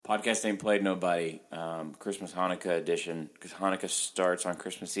Podcast Ain't Played Nobody, Christmas Hanukkah edition, because Hanukkah starts on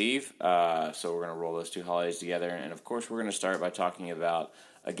Christmas Eve, so we're going to roll those two holidays together, and of course we're going to start by talking about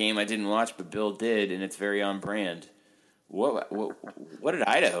a game I didn't watch, but Bill did, and it's very on brand. What did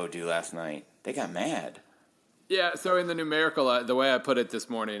Idaho do last night? They got mad. Yeah, so in the numerical, the way I put it this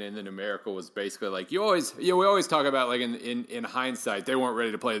morning in the numerical was basically like we always talk about like in hindsight, they weren't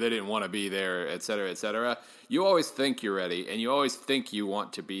ready to play, they didn't want to be there, et cetera, et cetera. You always think you're ready, and you always think you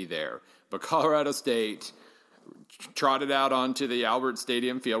want to be there. But Colorado State trotted out onto the Albert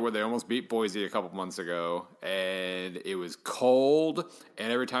Stadium field where they almost beat Boise a couple months ago, and it was cold,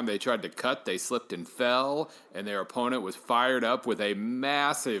 and every time they tried to cut, they slipped and fell, and their opponent was fired up with a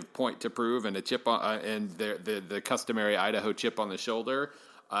massive point to prove and a chip on, and the customary Idaho chip on the shoulder.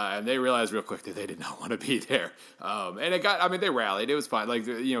 And they realized real quick that they did not want to be there. And they rallied. It was fine.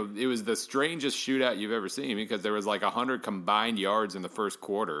 It was the strangest shootout you've ever seen because there was like 100 combined yards in the first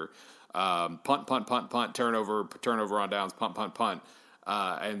quarter. Punt, turnover on downs, punt.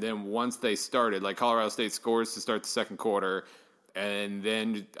 And then once they started, like Colorado State scores to start the second quarter, and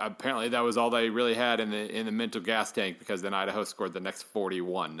then apparently that was all they really had in the mental gas tank because then Idaho scored the next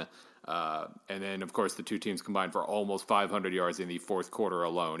 41. And then, of course, the two teams combined for almost 500 yards in the fourth quarter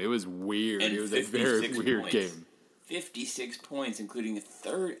alone. It was weird. And it was a very weird game. 56 points, including a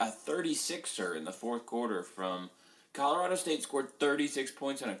 36er in the fourth quarter from Colorado State scored 36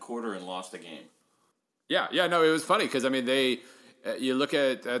 points in a quarter and lost the game. Yeah, no, it was funny because, I mean, you look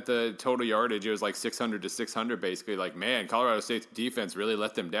at the total yardage, it was like 600 to 600 basically. Like, man, Colorado State's defense really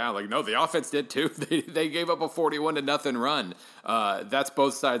let them down. Like, no, the offense did too. They gave up a 41-0 run. That's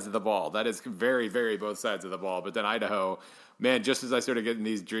both sides of the ball. That is very, very both sides of the ball. But then Idaho, man, just as I started getting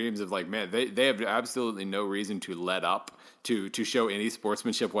these dreams of like, man, they have absolutely no reason to let up to show any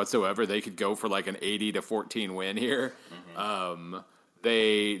sportsmanship whatsoever. They could go for like an 80-14 win here. Mm-hmm.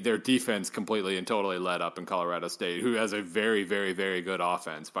 Their defense completely and totally let up in Colorado State, who has a very, very, very good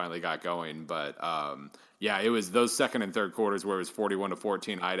offense, finally got going. But it was those second and third quarters where it was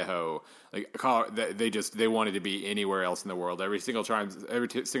 41-14 Idaho. Like they wanted to be anywhere else in the world. Every single time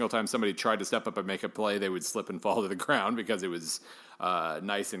somebody tried to step up and make a play, they would slip and fall to the ground because it was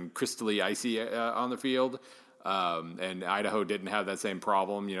nice and crystally icy on the field. And Idaho didn't have that same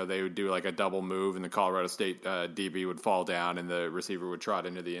problem. You know, they would do like a double move and the Colorado State DB would fall down and the receiver would trot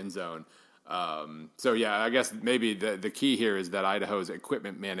into the end zone. I guess maybe the key here is that Idaho's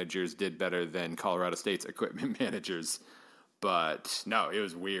equipment managers did better than Colorado State's equipment managers. But no, it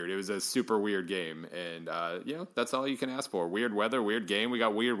was weird. It was a super weird game. And, that's all you can ask for. Weird weather, weird game. We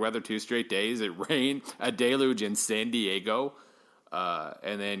got weird weather 2 straight days. It rained, a deluge in San Diego.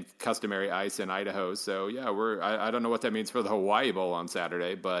 And then customary ice in Idaho. So, I don't know what that means for the Hawaii Bowl on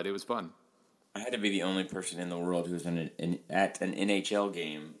Saturday, but it was fun. I had to be the only person in the world who was at an NHL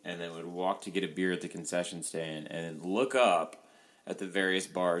game and then would walk to get a beer at the concession stand and then look up at the various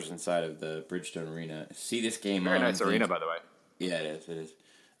bars inside of the Bridgestone Arena, see this game Very nice arena, by the way. Yeah, it is.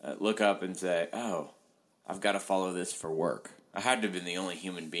 Look up and say, oh, I've got to follow this for work. I had to have been the only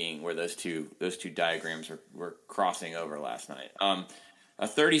human being where those two diagrams were crossing over last night. A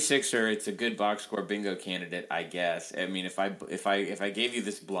 36er, it's a good box score bingo candidate, I guess. I mean, if I gave you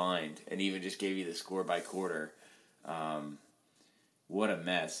this blind and even just gave you the score by quarter, what a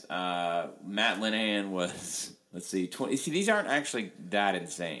mess. Matt Linehan was, let's see, 20. See, these aren't actually that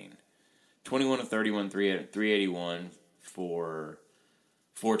insane. 21 of 31, 381 for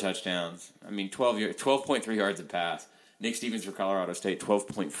 4 touchdowns. I mean, 12.3 yards a pass. Nick Stevens for Colorado State,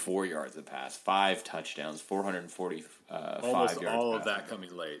 12.4 yards a pass, 5 touchdowns, 445 almost yards. All of that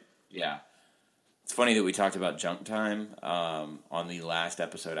coming late. Yeah. It's funny that we talked about junk time on the last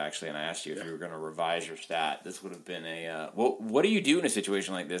episode, actually, and I asked you if you were going to revise your stat. This would have been what do you do in a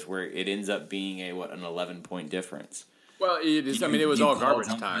situation like this where it ends up being an 11-point difference? Well, it is. It was all garbage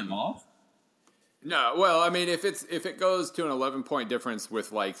time. Off? No, well, I mean, if it goes to an 11-point difference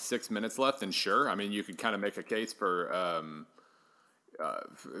with like 6 minutes left, then sure. I mean, you could kind of make a case for.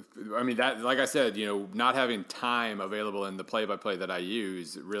 That, like I said, not having time available in the play-by-play that I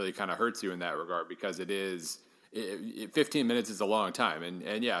use really kind of hurts you in that regard because 15 minutes is a long time, and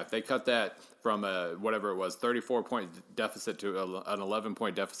if they cut that from whatever it was, 34-point deficit to an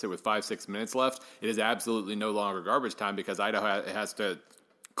 11-point deficit with 5-6 minutes left, it is absolutely no longer garbage time because Idaho has to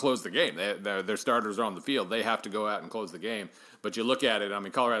close the game. Their starters are on the field. They have to go out and close the game. But you look at it,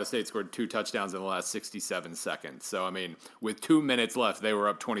 Colorado State scored 2 touchdowns in the last 67 seconds. So, with 2 minutes left, they were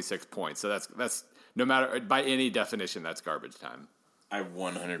up 26 points. So that's no matter, by any definition, that's garbage time. I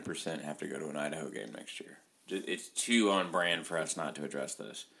 100% have to go to an Idaho game next year. It's too on brand for us not to address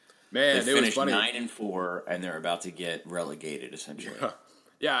this. Man, they it was finished funny. 9-4, and they're about to get relegated, essentially. Yeah.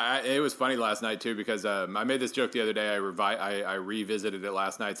 Yeah, it was funny last night too because I made this joke the other day. I revisited it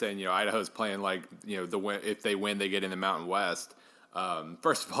last night, saying Idaho's playing like if they win, they get in the Mountain West.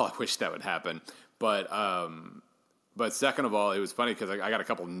 First of all, I wish that would happen, but second of all, it was funny because I got a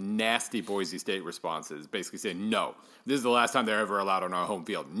couple nasty Boise State responses, basically saying no, this is the last time they're ever allowed on our home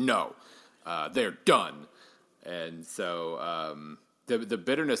field. No, they're done, and so the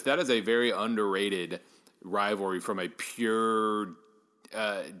bitterness, that is a very underrated rivalry from a pure.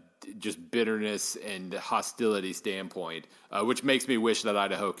 Just bitterness and hostility standpoint, which makes me wish that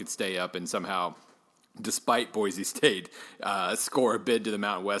Idaho could stay up and somehow, despite Boise State, score a bid to the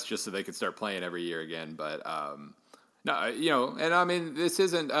Mountain West just so they could start playing every year again. But no, and I mean, this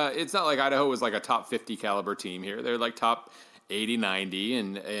isn't. It's not like Idaho was like a top 50 caliber team here. They're like top 80, 90,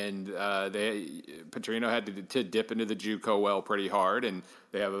 and Petrino had to dip into the JUCO well pretty hard, and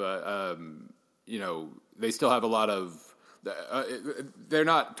they have they still have a lot of. They're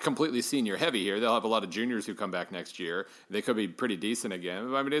not completely senior heavy here. They'll have a lot of juniors who come back next year. They could be pretty decent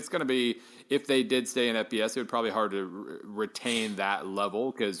again. I mean, it's going to be, if they did stay in FBS, it would probably hard to retain that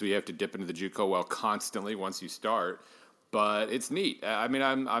level because we have to dip into the JUCO well constantly once you start. But it's neat. I mean,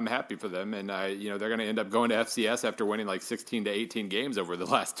 I'm happy for them, and they're going to end up going to FCS after winning like 16 to 18 games over the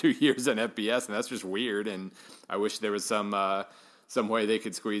last 2 years in FBS, and that's just weird. And I wish there was some way they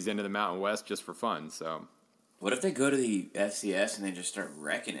could squeeze into the Mountain West just for fun. So. What if they go to the FCS and they just start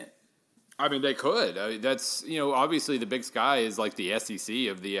wrecking it? I mean, they could. That's, obviously the Big Sky is like the SEC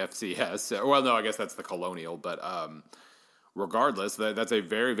of the FCS. Well, no, I guess that's the Colonial. But regardless, that's a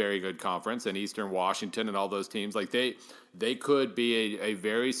very, very good conference. And Eastern Washington and all those teams, like they could be a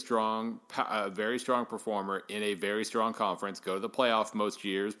very strong performer in a very strong conference, go to the playoff most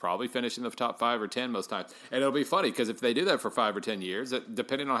years, probably finish in the top 5 or 10 most times. And it'll be funny because if they do that for 5 or 10 years,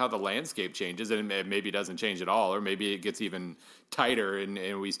 depending on how the landscape changes, and it maybe doesn't change at all, or maybe it gets even tighter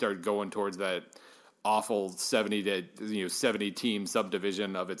and we start going towards that awful 70 team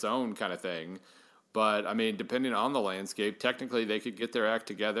subdivision of its own kind of thing. But I mean, depending on the landscape, technically they could get their act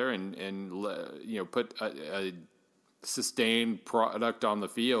together and put a sustained product on the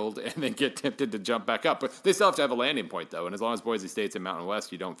field and then get tempted to jump back up. But they still have to have a landing point, though. And as long as Boise State's in Mountain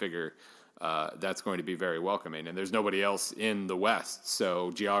West, you don't figure that's going to be very welcoming. And there's nobody else in the West,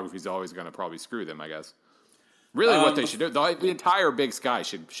 so geography's always going to probably screw them, I guess. Really, what they should do, the entire Big Sky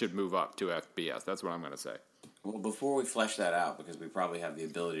should move up to FBS. That's what I'm going to say. Well, before we flesh that out, because we probably have the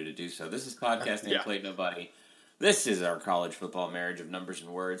ability to do so, this is Podcasting Yeah. Played Nobody. This is our college football marriage of numbers and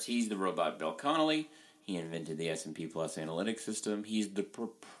words. He's the robot Bill Connolly. He invented the S&P Plus analytics system. He's the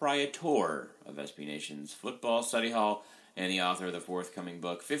proprietor of SB Nation's Football Study Hall and the author of the forthcoming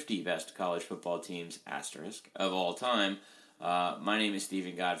book, 50 Best College Football Teams, * of all time. My name is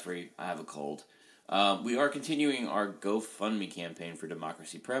Stephen Godfrey. I have a cold. We are continuing our GoFundMe campaign for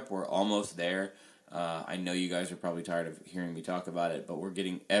Democracy Prep. We're almost there. I know you guys are probably tired of hearing me talk about it, but we're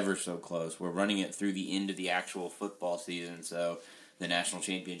getting ever so close. We're running it through the end of the actual football season, so the national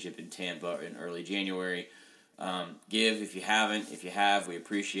championship in Tampa in early January. Give if you haven't. If you have, we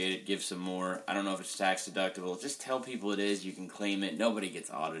appreciate it. Give some more. I don't know if it's tax deductible. Just tell people it is. You can claim it. Nobody gets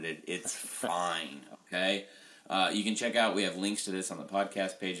audited. It's fine, okay? You can check out, we have links to this on the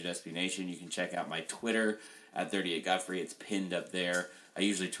podcast page at SB Nation. You can check out my Twitter at 38Godfrey. It's pinned up there. I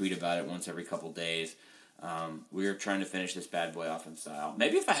usually tweet about it once every couple days. We're trying to finish this bad boy off in style.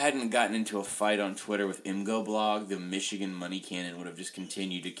 Maybe if I hadn't gotten into a fight on Twitter with ImgoBlog, the Michigan money cannon would have just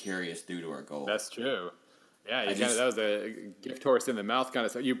continued to carry us through to our goal. That's true. Yeah, that was a gift horse in the mouth kind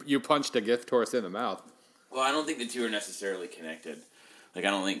of stuff. You punched a gift horse in the mouth. Well, I don't think the two are necessarily connected. Like, I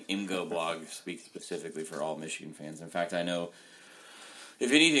don't think ImgoBlog speaks specifically for all Michigan fans. In fact, I know,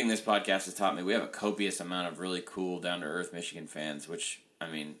 if anything, this podcast has taught me we have a copious amount of really cool, down-to-earth Michigan fans, which, I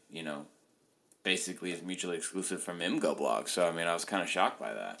mean, basically is mutually exclusive from ImgoBlog. So, I mean, I was kind of shocked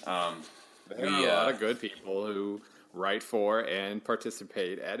by that. There are a lot of good people who write for and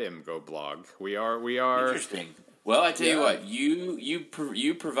participate at ImgoBlog. We are interesting. Well, I tell you what,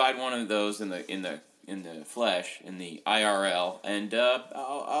 you provide one of those in the flesh, in the IRL, and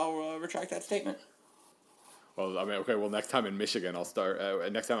I'll retract that statement. Well, I mean, okay. Well, next time I'm in Michigan, I'll start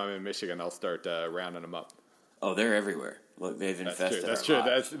rounding them up. Oh, they're everywhere. Look, they've infested. That's true.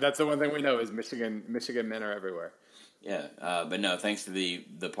 That's the one thing we know is Michigan men are everywhere. Yeah, but no, thanks to the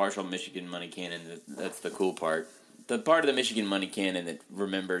partial Michigan money cannon, that's the cool part. The part of the Michigan money cannon that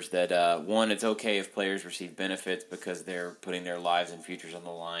remembers that, one, it's okay if players receive benefits because they're putting their lives and futures on the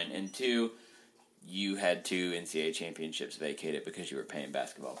line, and two, you had 2 NCAA championships vacated because you were paying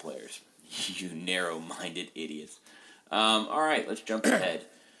basketball players. You narrow-minded idiots. All right, let's jump ahead.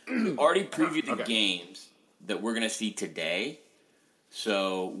 We already previewed the games that we're going to see today.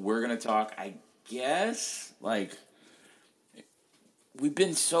 So we're going to talk, I guess, like, we've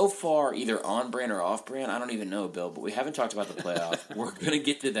been so far either on brand or off brand. I don't even know, Bill, but we haven't talked about the playoff. We're going to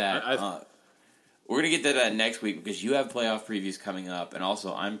get to that. We're going to get to that next week because you have playoff previews coming up, and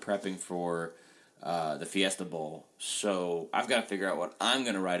also I'm prepping for the Fiesta Bowl. So I've got to figure out what I'm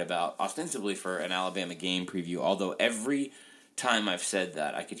going to write about, ostensibly for an Alabama game preview, although every time I've said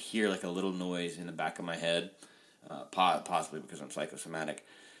that, I could hear like a little noise in the back of my head, possibly because I'm psychosomatic,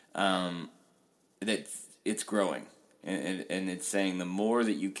 that it's growing. And it's saying the more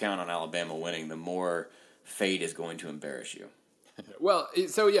that you count on Alabama winning, the more fate is going to embarrass you. Well,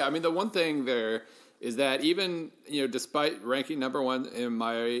 so yeah, I mean, the one thing there is that even, despite ranking number one in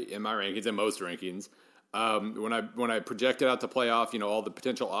my rankings and most rankings, when I projected out the playoff, all the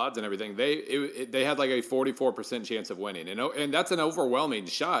potential odds and everything, they had like a 44% chance of winning, and that's an overwhelming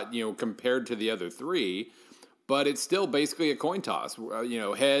shot, compared to the other three, but it's still basically a coin toss.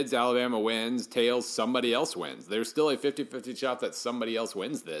 Heads, Alabama wins; tails, somebody else wins. There's still a 50-50 shot that somebody else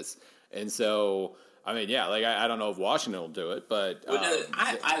wins this, and so. I mean, yeah, like I don't know if Washington will do it, but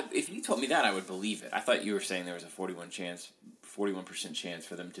if you told me that, I would believe it. I thought you were saying there was a 41% chance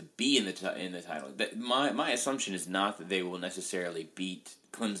for them to be in the title. My assumption is not that they will necessarily beat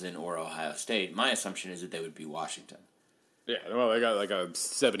Clemson or Ohio State. My assumption is that they would beat Washington. Yeah, well, they got like a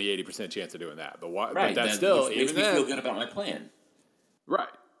 70-80% chance of doing that, but right, but that's still which makes me feel good about my plan. Right.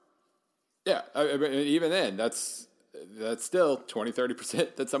 Yeah, I mean, even then, that's still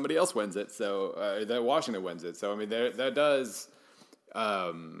 20-30% that somebody else wins it. So that Washington wins it. So I mean, that does.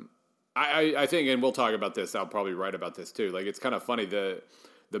 I think, and we'll talk about this. I'll probably write about this too. Like, it's kind of funny the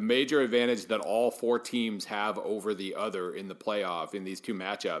major advantage that all four teams have over the other in the playoff in these two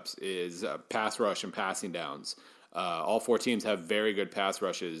matchups is pass rush and passing downs. All four teams have very good pass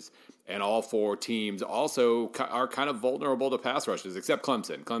rushes, and all four teams also are kind of vulnerable to pass rushes, except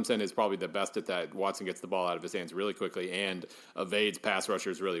Clemson. Clemson is probably the best at that. Watson gets the ball out of his hands really quickly and evades pass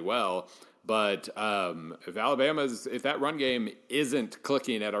rushers really well. But if that run game isn't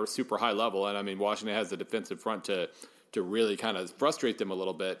clicking at a super high level, and I mean Washington has the defensive front to really kind of frustrate them a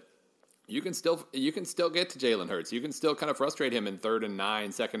little bit, you can still get to Jalen Hurts. You can still kind of frustrate him in 3rd and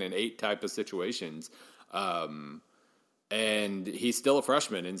 9, 2nd and 8 type of situations. And he's still a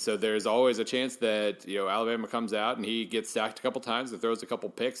freshman, and so there's always a chance that Alabama comes out and he gets sacked a couple times and throws a couple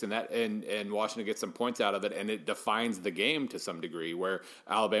picks, and Washington gets some points out of it, and it defines the game to some degree where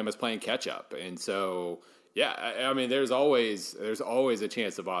Alabama's playing catch up. And so yeah, I mean there's always a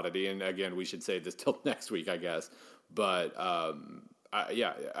chance of oddity, and again we should save this till next week, I guess. But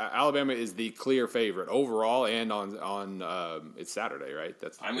Alabama is the clear favorite overall, and on it's Saturday, right?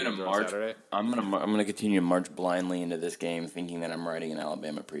 I'm gonna continue to march blindly into this game, thinking that I'm writing an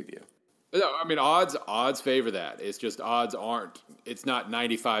Alabama preview. No, I mean odds favor that. It's just odds aren't. It's not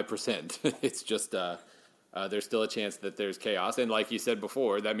 95%. It's just there's still a chance that there's chaos, and like you said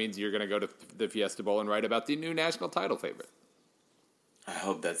before, that means you're going to go to the Fiesta Bowl and write about the new national title favorite. I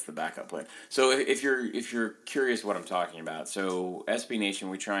hope that's the backup plan. So if you're curious what I'm talking about, so SB Nation,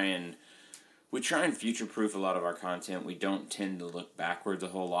 we try and future-proof a lot of our content. We don't tend to look backwards a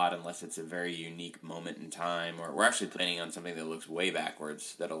whole lot unless it's a very unique moment in time, or we're actually planning on something that looks way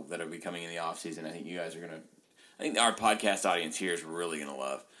backwards that'll be coming in the off season. I think our podcast audience here is really gonna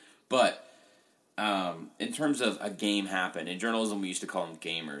love. But in terms of a game happen in journalism, we used to call them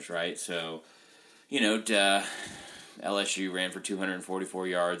gamers, right? So LSU ran for 244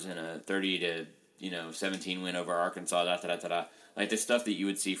 yards in a 30-17 win over Arkansas. Like the stuff that you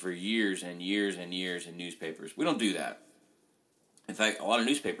would see for years and years and years in newspapers. We don't do that. In fact, a lot of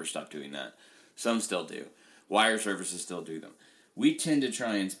newspapers stopped doing that. Some still do. Wire services still do them. We tend to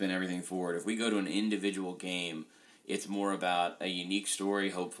try and spin everything forward. If we go to an individual game, it's more about a unique story,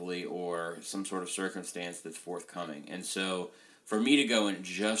 hopefully, or some sort of circumstance that's forthcoming. And so for me to go and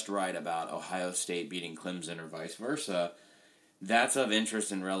just write about Ohio State beating Clemson or vice versa, that's of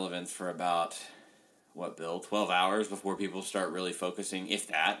interest and relevance for about, 12 hours before people start really focusing, if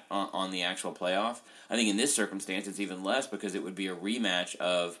that, on the actual playoff. I think in this circumstance it's even less because it would be a rematch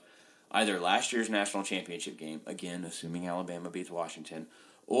of either last year's national championship game, again, assuming Alabama beats Washington,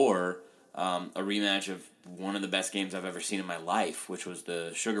 or a rematch of one of the best games I've ever seen in my life, which was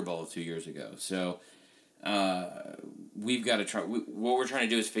the Sugar Bowl 2 years ago. So we've got to try. What we're trying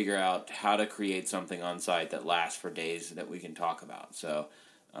to do is figure out how to create something on site that lasts for days that we can talk about. So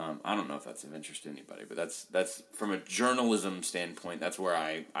I don't know if that's of interest to anybody, but that's from a journalism standpoint. That's where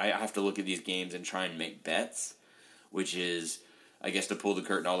I have to look at these games and try and make bets, which is, I guess, to pull the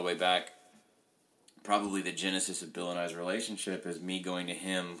curtain all the way back. Probably the genesis of Bill and I's relationship is me going to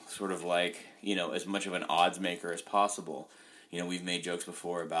him sort of like, as much of an odds maker as possible. we've made jokes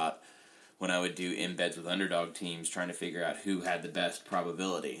before about when I would do embeds with underdog teams trying to figure out who had the best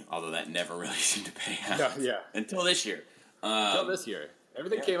probability, although that never really seemed to pay out. Yeah. Until this year. Until this year.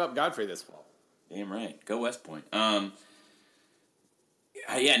 Everything came up Godfrey this fall. Damn right. Go West Point. No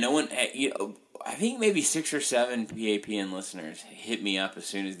one. I think maybe 6 or 7 PAPN listeners hit me up as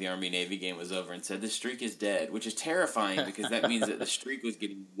soon as the Army-Navy game was over and said the streak is dead, which is terrifying because that means that the streak was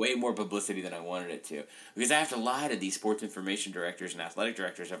getting way more publicity than I wanted it to. Because I have to lie to these sports information directors and athletic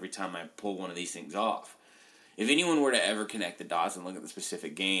directors every time I pull one of these things off. If anyone were to ever connect the dots and look at the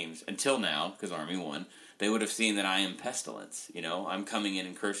specific games, until now, because Army won, they would have seen that I am pestilence. I'm coming in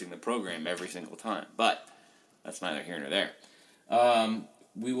and cursing the program every single time. But that's neither here nor there.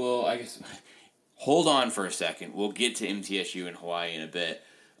 We will, I guess, hold on for a second. We'll get to MTSU in Hawaii in a bit.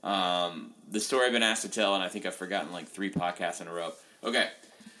 The story I've been asked to tell, and I think I've forgotten like 3 podcasts in a row. Okay.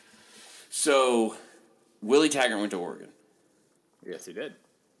 So, Willie Taggart went to Oregon. Yes, he did.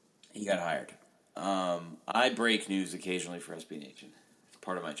 He got hired. I break news occasionally for SB Nation. It's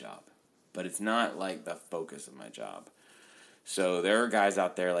part of my job. But it's not like the focus of my job. So there are guys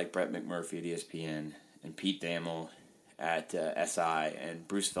out there like Brett McMurphy at ESPN and Pete Thamel at SI and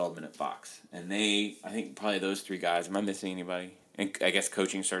Bruce Feldman at Fox. And I think probably those 3 guys, am I missing anybody? And I guess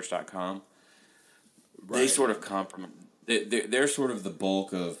coachingsearch.com. Right. They sort of they're sort of the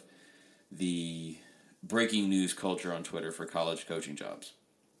bulk of the breaking news culture on Twitter for college coaching jobs.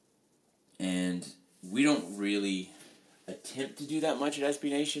 And we don't really attempt to do that much at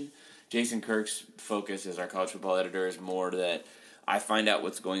SB Nation. Jason Kirk's focus as our college football editor is more that I find out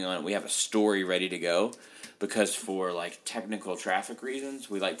what's going on and we have a story ready to go. Because for like technical traffic reasons,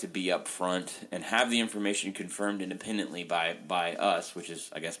 we like to be up front and have the information confirmed independently by us, which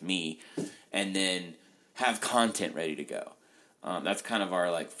is, I guess, me, and then have content ready to go. That's kind of our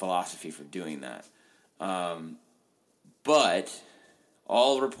like philosophy for doing that. But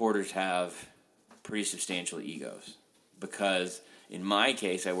all reporters have pretty substantial egos because in my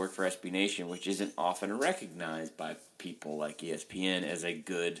case, I work for SB Nation, which isn't often recognized by people like ESPN as a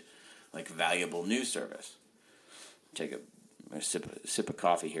good, like valuable news service. Take a sip of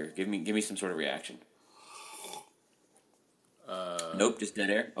coffee here. Give me some sort of reaction. Nope, just dead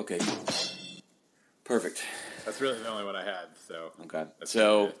air. Okay, perfect. That's really the only one I had. So okay.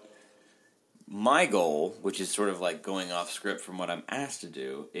 So my goal, which is sort of like going off script from what I'm asked to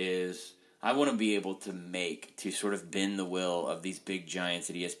do, is I want to be able to sort of bend the will of these big giants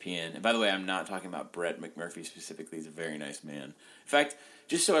at ESPN. And by the way, I'm not talking about Brett McMurphy specifically. He's a very nice man. In fact,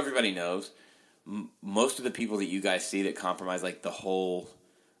 just so everybody knows. Most of the people that you guys see that compromise like the whole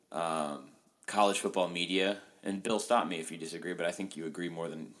college football media, and Bill, stop me if you disagree, but I think you agree more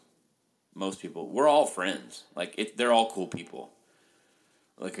than most people. We're all friends. Like they're all cool people.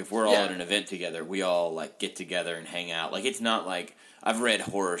 Like if we're all at an event together, we all like get together and hang out. Like it's not like I've read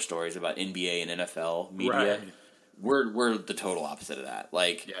horror stories about NBA and NFL media. Right. We're the total opposite of that.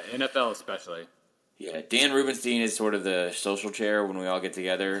 Like NFL especially. Yeah, Dan Rubenstein is sort of the social chair when we all get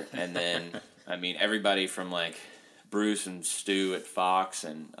together, and then. I mean, everybody from, like, Bruce and Stu at Fox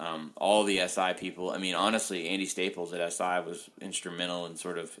and all the SI people. I mean, honestly, Andy Staples at SI was instrumental in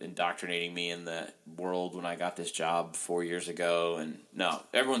sort of indoctrinating me in the world when I got this job 4 years ago. And, no,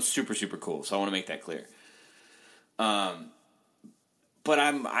 everyone's super, super cool, so I want to make that clear. But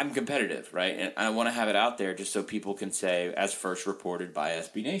I'm competitive, right? And I want to have it out there just so people can say, as first reported by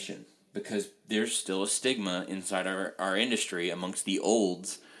SB Nation. Because there's still a stigma inside our industry amongst the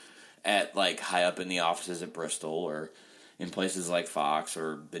olds at like high up in the offices at Bristol or in places like Fox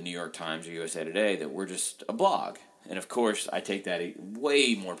or the New York Times or USA Today that we're just a blog. And of course, I take that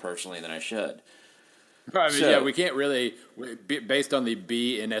way more personally than I should. I mean, we can't really, based on the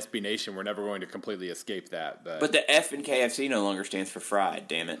B in SB Nation, we're never going to completely escape that. But the F in KFC no longer stands for fried,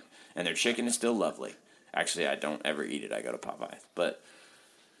 damn it. And their chicken is still lovely. Actually, I don't ever eat it. I go to Popeyes. But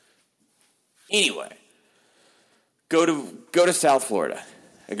anyway, go to South Florida.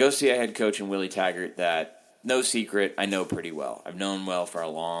 I go see a head coach in Willie Taggart that, no secret, I know pretty well. I've known well for a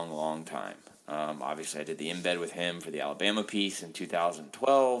long, long time. Obviously, I did the embed with him for the Alabama piece in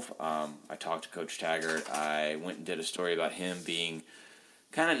 2012. I talked to Coach Taggart. I went and did a story about him being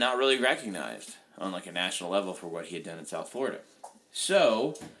kind of not really recognized on like a national level for what he had done in South Florida.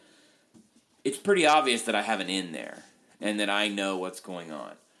 So, it's pretty obvious that I have an in there and that I know what's going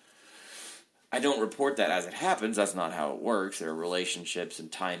on. I don't report that as it happens. That's not how it works. There are relationships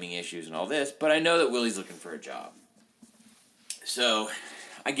and timing issues and all this. But I know that Willie's looking for a job. So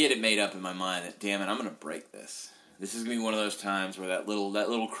I get it made up in my mind that, damn it, I'm going to break this. This is going to be one of those times where that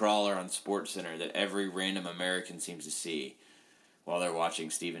little crawler on SportsCenter that every random American seems to see while they're watching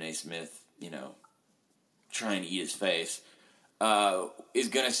Stephen A. Smith, try and eat his face. is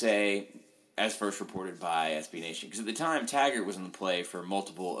going to say, as first reported by SB Nation, because at the time Taggart was in the play for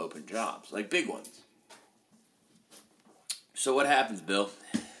multiple open jobs, like big ones. So what happens, Bill?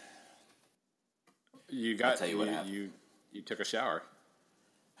 I'll tell you what happened. You took a shower.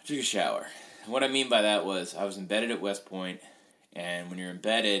 I took a shower. What I mean by that was I was embedded at West Point, and when you're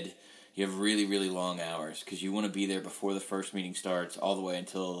embedded, you have really, really long hours because you want to be there before the first meeting starts all the way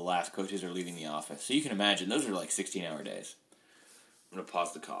until the last coaches are leaving the office. So you can imagine, those are like 16-hour days. I'm going to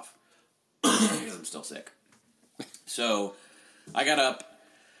pause the cough because I'm still sick. So I got up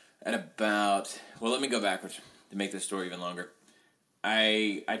at about, well, let me go backwards to make this story even longer.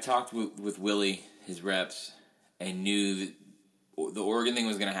 I talked with Willie, his reps, and knew that the Oregon thing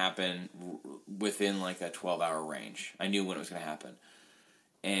was going to happen within like a 12-hour range. I knew when it was going to happen.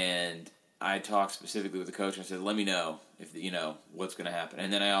 And I talked specifically with the coach and said, let me know if what's going to happen.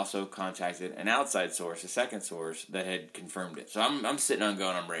 And then I also contacted an outside source, a second source, that had confirmed it. So I'm sitting on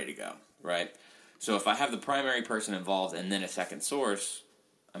going, I'm ready to go, right? So if I have the primary person involved and then a second source,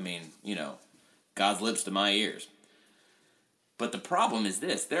 I mean, God's lips to my ears. But the problem is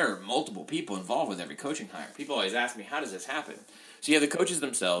this. There are multiple people involved with every coaching hire. People always ask me, how does this happen? So you have the coaches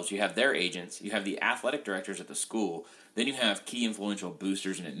themselves, you have their agents, you have the athletic directors at the school, then you have key influential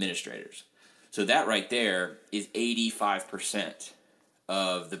boosters and administrators. So that right there is 85%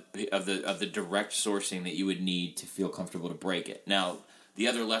 of the direct sourcing that you would need to feel comfortable to break it. Now, the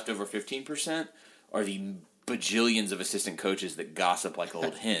other leftover 15% are the bajillions of assistant coaches that gossip like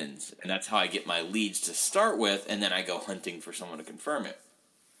old hens, and that's how I get my leads to start with, and then I go hunting for someone to confirm it.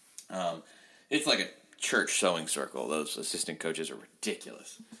 It's like a church sewing circle. Those assistant coaches are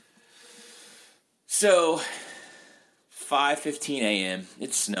ridiculous. So 5:15 a.m.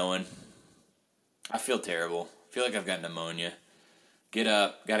 It's snowing. I feel terrible. I feel like I've got pneumonia. Get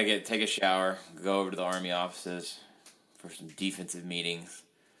up, take a shower, go over to the Army offices for some defensive meetings.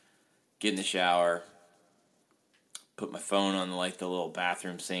 Get in the shower. Put my phone on the little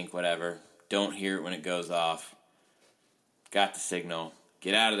bathroom sink, whatever. Don't hear it when it goes off. Got the signal.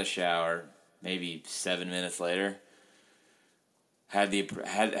 Get out of the shower. Maybe 7 minutes later, had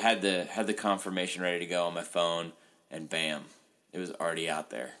the confirmation ready to go on my phone, and bam, it was already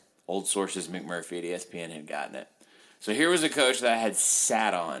out there. Old sources McMurphy at ESPN had gotten it. So here was a coach that I had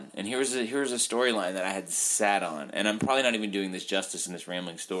sat on, and here's a storyline that I had sat on, and I'm probably not even doing this justice in this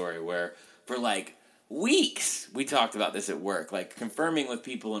rambling story where for weeks we talked about this at work, confirming with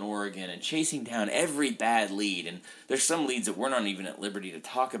people in Oregon and chasing down every bad lead, and there's some leads that we're not even at liberty to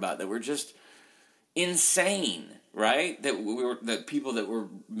talk about that were just insane, right? That people that were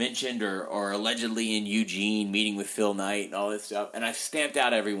mentioned or allegedly in Eugene meeting with Phil Knight and all this stuff, and I stamped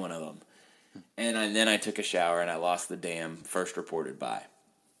out every one of them. And then I took a shower and I lost the damn first reported by.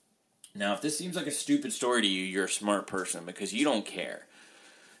 Now, if this seems like a stupid story to you, you're a smart person because you don't care.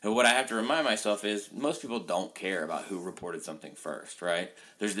 And what I have to remind myself is most people don't care about who reported something first, right?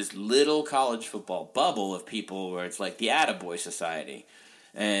 There's this little college football bubble of people where it's like the Attaboy Society.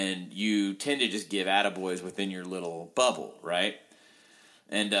 And you tend to just give attaboys within your little bubble, right?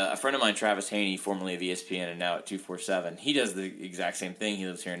 And a friend of mine, Travis Haney, formerly of ESPN and now at 247, he does the exact same thing. He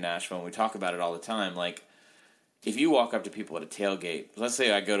lives here in Nashville, and we talk about it all the time. If you walk up to people at a tailgate, let's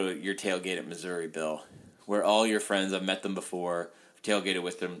say I go to your tailgate at Missouri, Bill, where all your friends, I've met them before, tailgated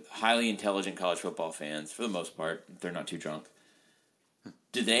with them, highly intelligent college football fans, for the most part, if they're not too drunk.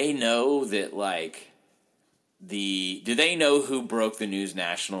 Do they know that, do they know who broke the news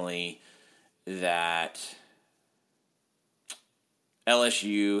nationally that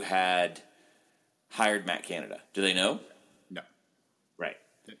LSU had hired Matt Canada? Do they know? No. Right.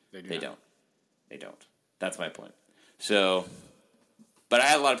 They don't. They don't. That's my point. So, but I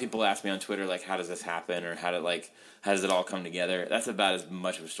had a lot of people ask me on Twitter, how does this happen? Or how does it all come together? That's about as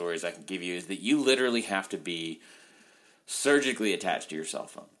much of a story as I can give you, is that you literally have to be surgically attached to your cell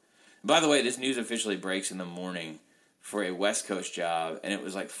phone. By the way, this news officially breaks in the morning for a West Coast job, and it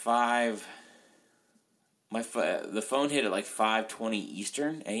was the phone hit at 5:20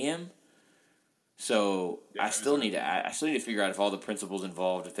 Eastern a.m. So yeah, I still need to figure out if all the principals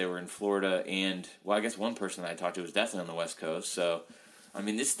involved, if they were in Florida, and I guess one person that I talked to was definitely on the West Coast. So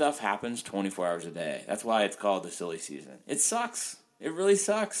this stuff happens 24 hours a day. That's why it's called the silly season. It sucks. It really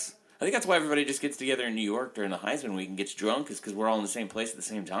sucks. I think that's why everybody just gets together in New York during the Heisman week and gets drunk, is because we're all in the same place at the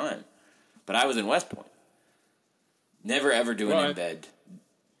same time. But I was in West Point. Never ever do an embed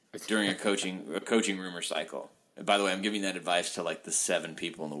during a coaching rumor cycle. And by the way, I'm giving that advice to the 7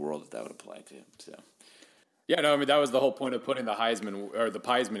 people in the world that would apply to. So. Yeah, no, that was the whole point of putting the Heisman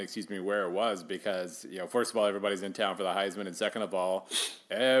where it was, because first of all, everybody's in town for the Heisman, and second of all,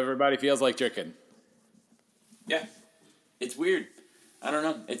 everybody feels like chicken. Yeah. It's weird. I don't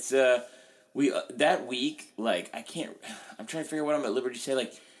know. It's we that week, like, I'm trying to figure out what I'm at liberty to say.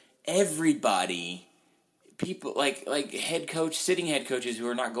 Like, everybody, people like sitting head coaches who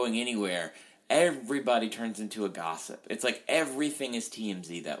are not going anywhere. Everybody turns into a gossip. It's like everything is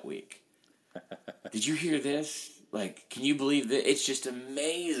TMZ that week. Did you hear this? Like, can you believe that? It's just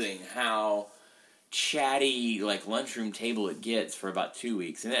amazing how chatty, like, lunchroom table it gets for about 2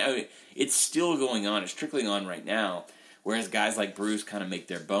 weeks. And I mean, it's still going on. It's trickling on right now. Whereas guys like Bruce kind of make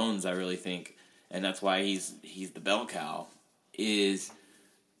their bones, I really think, and that's why he's the bell cow, is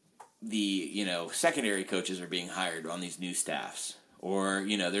the, secondary coaches are being hired on these new staffs. Or,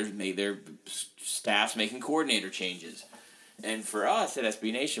 their staffs making coordinator changes. And for us at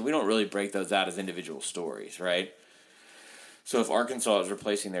SB Nation, we don't really break those out as individual stories, right? So if Arkansas is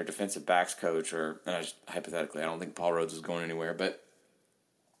replacing their defensive backs coach, hypothetically, I don't think Paul Rhodes is going anywhere, but,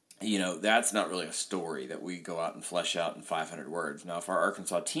 that's not really a story that we go out and flesh out in 500 words. Now, if our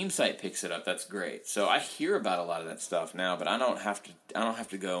Arkansas team site picks it up, that's great. So I hear about a lot of that stuff now, but I don't have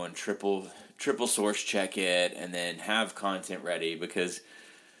to go and triple source check it and then have content ready, because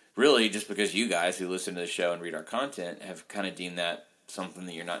really, just because you guys who listen to the show and read our content have kind of deemed that something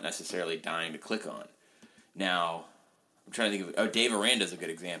that you're not necessarily dying to click on. Now, I'm trying to think of... Dave Aranda's a good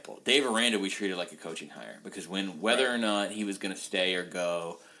example. Dave Aranda we treated like a coaching hire, because whether or not he was going to stay or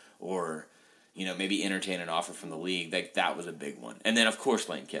go, or, maybe entertain an offer from the league, that was a big one. And then, of course,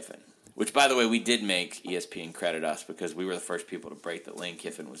 Lane Kiffin, which, by the way, we did make ESPN credit us, because we were the first people to break that Lane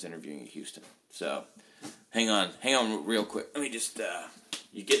Kiffin was interviewing in Houston. So, hang on real quick. Let me just...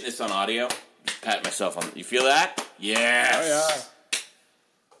 you getting this on audio? Just pat myself on... You feel that? Yes! Oh, yeah.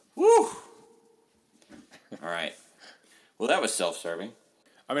 Woo! All right. Well, that was self-serving.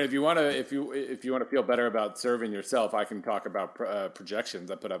 I mean, if you want to feel better about serving yourself, I can talk about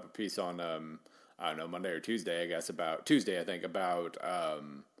projections. I put up a piece on I don't know, Monday or Tuesday, I guess, about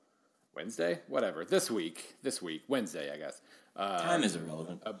Wednesday, whatever. This week, Wednesday, I guess. Time is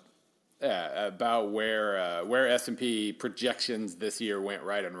irrelevant. About where S&P projections this year went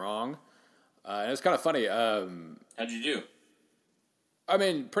right and wrong, and it's kind of funny. How'd you do? I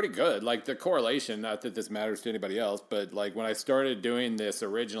mean, pretty good. Like, the correlation, not that this matters to anybody else, but, like, when I started doing this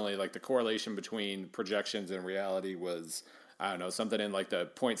originally, like, the correlation between projections and reality was, I don't know, something in, like, the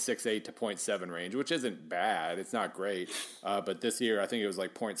 0.68 to 0.7 range, which isn't bad. It's not great. But this year, I think it was,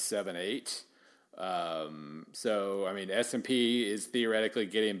 like, 0.78. So, I mean, S&P is theoretically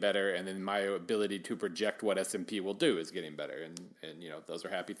getting better, and then my ability to project what S&P will do is getting better, and those are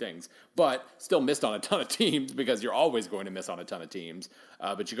happy things. But still missed on a ton of teams, because you're always going to miss on a ton of teams.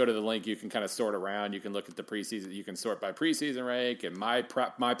 But you go to the link, you can kind of sort around. You can look at the preseason. You can sort by preseason rank, and my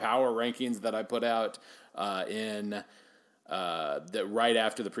power rankings that I put out in right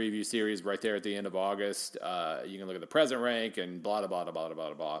after the preview series, right there at the end of August. You can look at the present rank and blah blah blah blah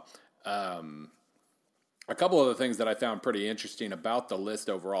blah blah blah. A couple of the things that I found pretty interesting about the list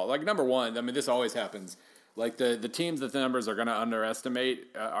overall, like, number one, I mean, this always happens. Like, the teams that the numbers are going to underestimate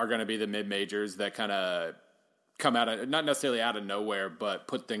are going to be the mid-majors that kind of come out of, not necessarily out of nowhere, but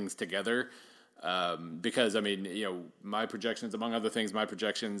put things together. Because, I mean, my projections, among other things, my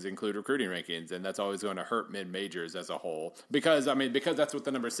projections include recruiting rankings, and that's always going to hurt mid-majors as a whole. Because that's what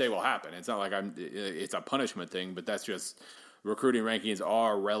the numbers say will happen. It's not like it's a punishment thing, but that's just... Recruiting rankings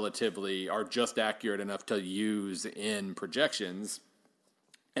are just accurate enough to use in projections.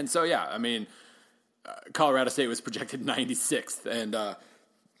 And so, yeah, I mean, Colorado State was projected 96th, and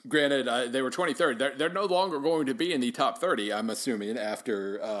granted, they were 23rd. They're no longer going to be in the top 30, I'm assuming,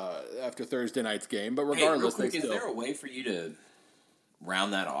 after Thursday night's game. But regardless, hey, real quick, is there a way for you to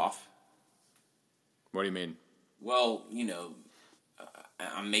round that off? What do you mean? Well,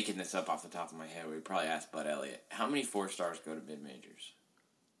 I'm making this up off the top of my head. We'd probably ask Bud Elliott. How many 4-stars go to mid-majors?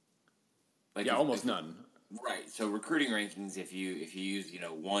 Like, almost none. Right. So recruiting rankings, if you use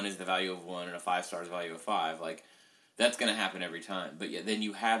 1 is the value of 1 and a 5-star is the value of 5, like, that's going to happen every time. But yeah, then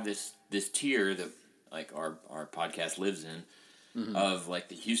you have this tier that, like, our podcast lives in, of, like,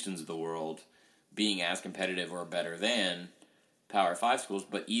 the Houstons of the world being as competitive or better than Power 5 schools,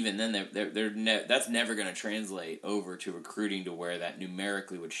 but even then, that's never going to translate over to recruiting to where that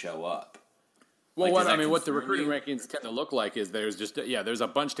numerically would show up. Well, like, what the recruiting rankings tend to look like is there's a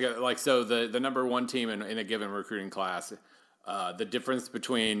bunch together. Like, so the number 1 team in a given recruiting class, the difference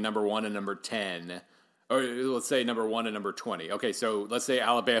between number 1 and number 10, or let's say number 1 and number 20. Okay, so let's say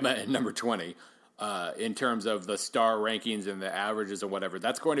Alabama and number 20. In terms of the star rankings and the averages or whatever,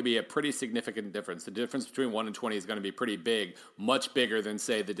 that's going to be a pretty significant difference. The difference between 1 and 20 is going to be pretty big, much bigger than,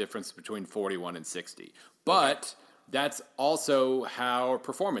 say, the difference between 41 and 60. But that's also how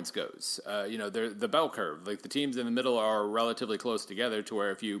performance goes. The bell curve. Like the teams in the middle are relatively close together to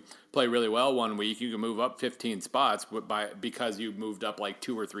where if you play really well one week, you can move up 15 spots because you moved up like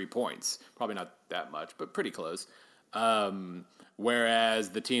 2 or 3 points. Probably not that much, but pretty close. Whereas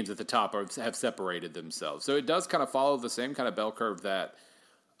the teams at the top have separated themselves. So it does kind of follow the same kind of bell curve that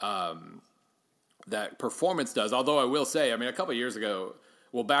that performance does. Although I will say, I mean, a couple of years ago,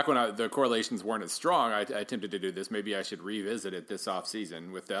 well, back when the correlations weren't as strong, I attempted to do this. Maybe I should revisit it this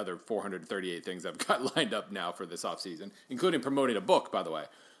offseason with the other 438 things I've got lined up now for this offseason, including promoting a book, by the way.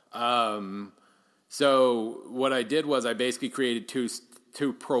 So what I did was I basically created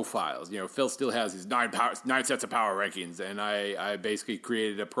two profiles. Phil still has his 9 sets of power rankings, and I basically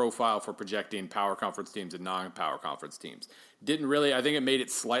created a profile for projecting power conference teams and non-power conference teams. Didn't really, I think it made it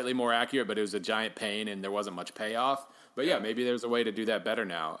slightly more accurate, but it was a giant pain and there wasn't much payoff. But yeah, maybe there's a way to do that better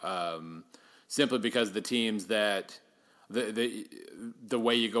now. Simply because the teams that the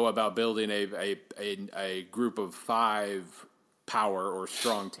way you go about building a group of 5 power or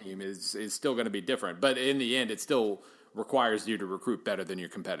strong team is still going to be different. But in the end, it still requires you to recruit better than your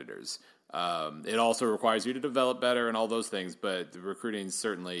competitors. It also requires you to develop better and all those things. But the recruiting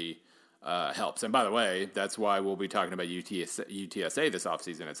certainly helps. And by the way, that's why we'll be talking about UTSA this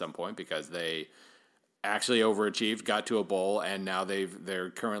offseason at some point, because they actually overachieved, got to a bowl, and now they're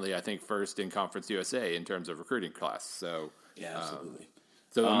currently, I think, first in Conference USA in terms of recruiting class. So yeah, absolutely.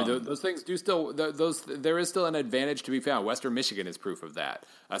 So I mean, those things do still there is still an advantage to be found. Western Michigan is proof of that.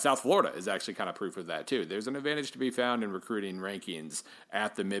 South Florida is actually kind of proof of that too. There's an advantage to be found in recruiting rankings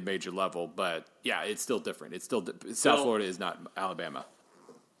at the mid-major level, but yeah, it's still different. South Florida is not Alabama.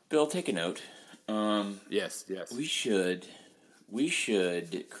 Bill, take a note. Yes. We should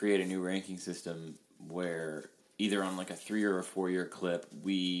create a new ranking system where either on like a 3 or a 4 year clip,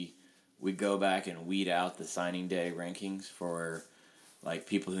 we go back and weed out the signing day rankings for like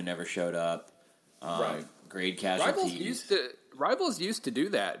people who never showed up, right? Grade casualties. Rivals used to do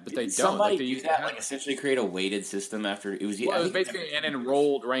that, but they don't. Somebody do that, like essentially create a weighted system after it was. Well, it was basically an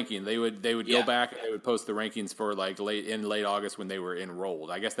enrolled ranking. They would go back and they would post the rankings for like late August when they were enrolled.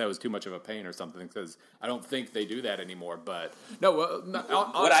 I guess that was too much of a pain or something, because I don't think they do that anymore. But no,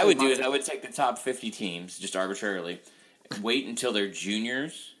 what I would do is I would take the top 50 teams just arbitrarily, wait until they're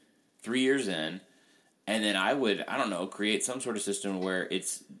juniors, 3 years in, and then I don't know, create some sort of system where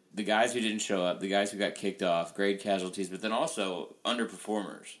it's the guys who didn't show up, the guys who got kicked off, grade casualties, but then also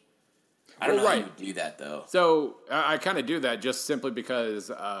underperformers. I don't know how you would do that, though. So I kind of do that just simply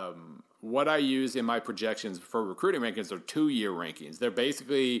because what I use in my projections for recruiting rankings are 2-year rankings.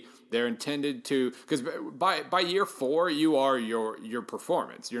 They're intended to, because by year 4, you are your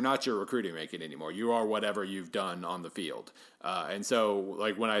performance. You're not your recruiting ranking anymore. You are whatever you've done on the field. And so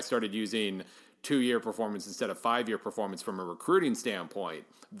like when I started using 2-year performance instead of 5-year performance from a recruiting standpoint,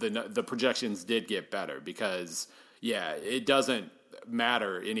 the projections did get better, because it doesn't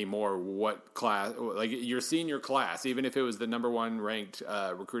matter anymore what class, like your senior class, even if it was the number 1 ranked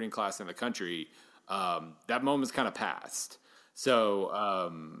recruiting class in the country, that moment's kind of passed. So I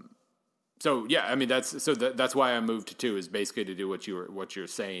mean that's why I moved to 2, is basically to do what you're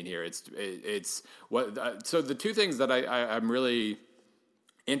saying here. It's what so the 2 things that I'm really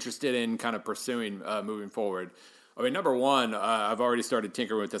interested in kind of pursuing moving forward. I mean, number 1, I've already started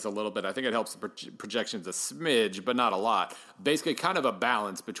tinkering with this a little bit. I think it helps the projections a smidge, but not a lot. Basically, kind of a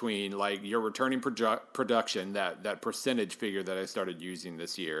balance between like your returning production, that percentage figure that I started using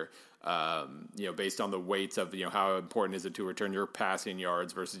this year, based on the weights of how important is it to return your passing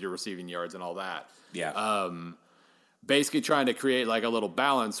yards versus your receiving yards and all that. Yeah. Basically, trying to create like a little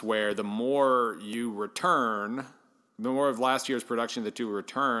balance where the more you return, the more of last year's production that you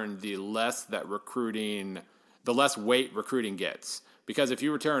return, the less weight recruiting gets. Because if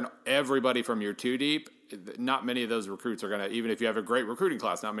you return everybody from your 2 deep, not many of those recruits are going to, even if you have a great recruiting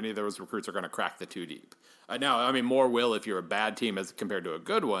class, not many of those recruits are going to crack the 2 deep. Now, I mean, more will if you're a bad team as compared to a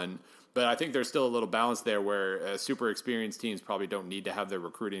good one, but I think there's still a little balance there where super experienced teams probably don't need to have their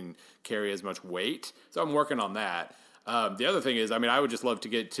recruiting carry as much weight. So I'm working on that. The other thing is, I mean, I would just love to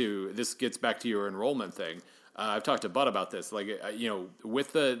get to, this gets back to your enrollment thing. I've talked to Bud about this. Like,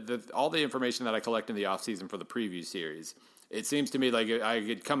 with all the information that I collect in the offseason for the preview series, it seems to me like I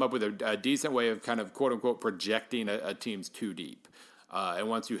could come up with a decent way of kind of quote unquote projecting a team's 2 deep. And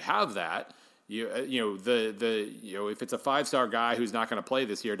once you have that, if it's a 5-star guy who's not going to play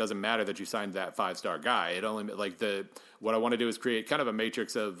this year, it doesn't matter that you signed that 5-star guy. It only what I want to do is create kind of a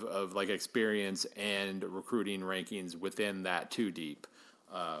matrix of like experience and recruiting rankings within that 2 deep.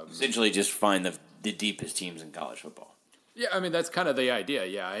 Essentially, just find the deepest teams in college football. Yeah, I mean that's kind of the idea.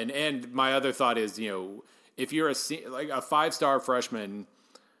 Yeah, and my other thought is, if you're like a 5-star freshman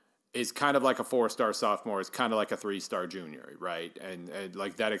is kind of like a 4-star sophomore, is kind of like a 3-star junior, right? And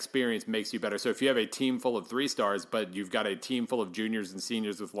like that experience makes you better. So if you have a team full of 3 stars, but you've got a team full of juniors and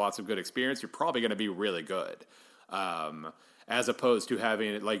seniors with lots of good experience, you're probably going to be really good. As opposed to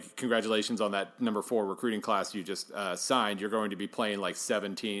having, like, congratulations on that number 4 recruiting class you just signed. You're going to be playing like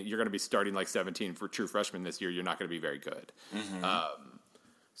 17. You're going to be starting like 17 for true freshmen this year. You're not going to be very good.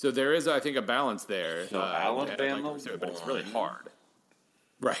 So there is, I think, a balance there. So Alabama, but it's really hard.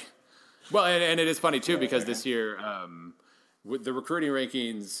 Right. Well, and it is funny, too, because this year with the recruiting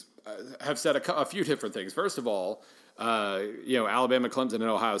rankings have said a few different things. First of all, Alabama, Clemson, and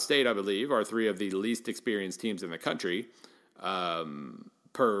Ohio State, I believe, are 3 of the least experienced teams in the country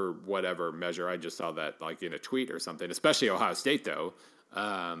per whatever measure. I just saw that like in a tweet or something, especially Ohio State, though.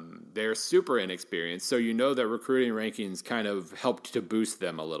 They're super inexperienced, so that recruiting rankings kind of helped to boost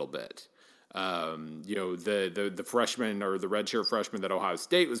them a little bit. The freshman or the redshirt freshman that Ohio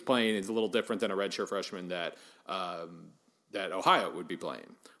State was playing is a little different than a redshirt freshman that Ohio would be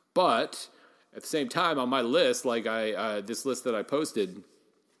playing. But at the same time, on my list, like this list that I posted,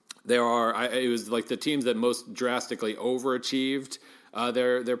 it was like the teams that most drastically overachieved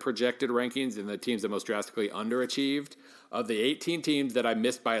their projected rankings and the teams that most drastically underachieved. Of the 18 teams that I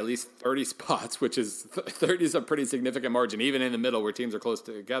missed by at least 30 spots, which is 30 is a pretty significant margin, even in the middle where teams are close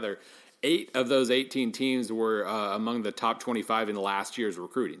together, 8 of those 18 teams were among the top 25 in last year's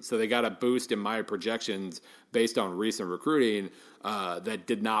recruiting. So they got a boost in my projections based on recent recruiting that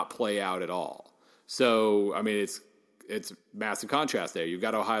did not play out at all. So, I mean, it's massive contrast there. You've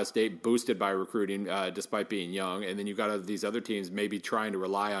got Ohio State boosted by recruiting despite being young, and then you've got these other teams maybe trying to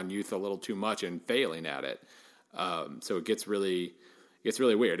rely on youth a little too much and failing at it. So it gets really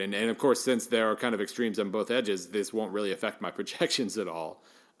weird. And of course, since there are kind of extremes on both edges, this won't really affect my projections at all.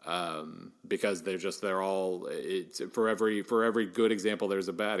 Because for every good example, there's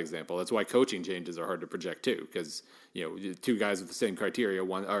a bad example. That's why coaching changes are hard to project too. Because, 2 guys with the same criteria,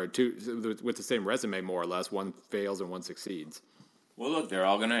 two with the same resume, more or less, one fails and one succeeds. Well, look, they're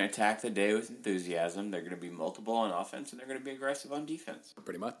all going to attack the day with enthusiasm. They're going to be multiple on offense, and they're going to be aggressive on defense.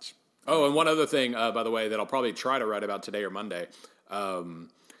 Pretty much. Oh, and one other thing, by the way, that I'll probably try to write about today or Monday. I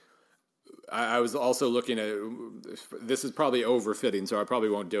was also looking at, this is probably overfitting, so I probably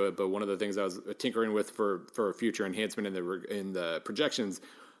won't do it, but one of the things I was tinkering with for a future enhancement in the projections,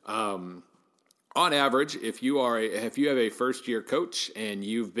 on average, if you have a first-year coach and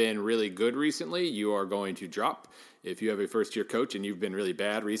you've been really good recently, you are going to drop. If you have a first-year coach and you've been really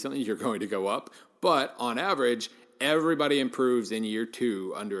bad recently, you're going to go up. But on average, everybody improves in year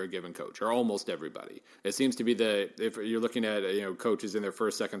 2 under a given coach, or almost everybody. It seems to be if you're looking at coaches in their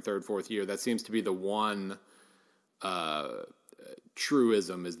first, second, third, fourth year, that seems to be the one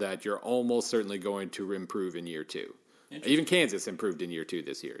truism, is that you're almost certainly going to improve in year 2. Even Kansas improved in year 2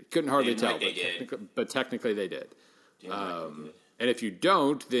 this year. Couldn't hardly tell, but technically they did. And if you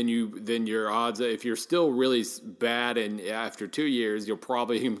don't, then your odds, if you're still really bad and after 2 years, you'll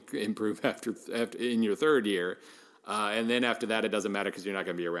probably improve after in your 3rd year. And then after that, it doesn't matter because you're not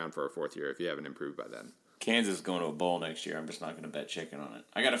going to be around for a 4th year if you haven't improved by then. Kansas is going to a bowl next year. I'm just not going to bet chicken on it.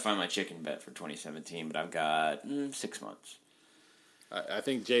 I got to find my chicken bet for 2017, but I've got 6 months. I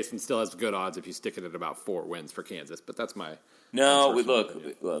think Jason still has good odds if you stick it at about 4 wins for Kansas, but that's my... No,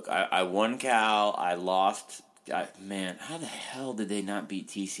 look. I won Cal. I lost... man, how the hell did they not beat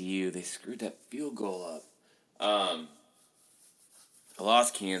TCU? They screwed that field goal up. I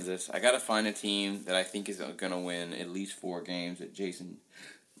lost Kansas. I got to find a team that I think is going to win at least 4 games that Jason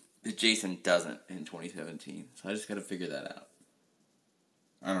doesn't in 2017. So I just got to figure that out.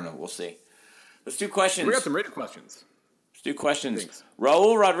 I don't know. We'll see. Let's do questions. We got some Reddit questions. Let's do questions. Thanks.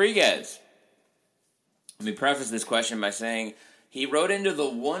 Raul Rodriguez. Let me preface this question by saying he wrote into the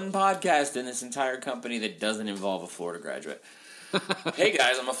one podcast in this entire company that doesn't involve a Florida graduate. Hey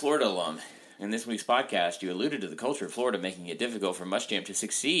guys, I'm a Florida alum. In this week's podcast, you alluded to the culture of Florida making it difficult for Muschamp to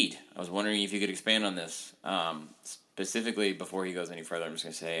succeed. I was wondering if you could expand on this. Specifically, before he goes any further, I'm just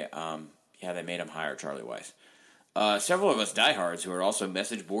going to say, they made him hire Charlie Weiss. Several of us diehards who are also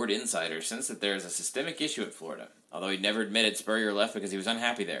message board insiders sense that there is a systemic issue at Florida. Although he never admitted, Spurrier left because he was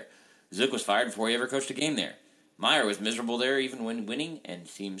unhappy there. Zook was fired before he ever coached a game there. Meyer was miserable there even when winning and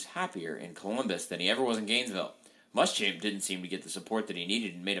seems happier in Columbus than he ever was in Gainesville. Muschamp didn't seem to get the support that he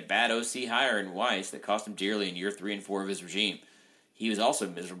needed and made a bad OC hire in Weiss that cost him dearly in year 3 and 4 of his regime. He was also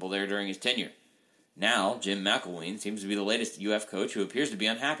miserable there during his tenure. Now, Jim McElwain seems to be the latest UF coach who appears to be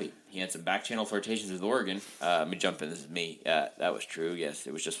unhappy. He had some back-channel flirtations with Oregon. Let me jump in. This is me. That was true. Yes,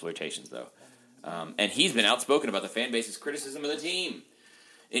 it was just flirtations, though. And he's been outspoken about the fan base's criticism of the team.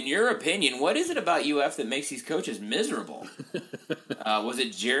 In your opinion, what is it about UF that makes these coaches miserable? Was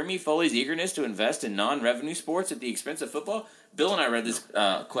it Jeremy Foley's eagerness to invest in non-revenue sports at the expense of football? Bill and I read this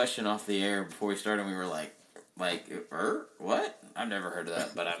question off the air before we started, and we were like, what? I've never heard of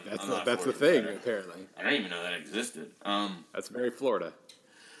that, but that's the thing, apparently. I didn't even know that existed. That's very Florida.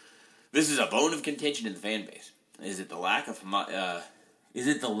 This is a bone of contention in the fan base. Is it the lack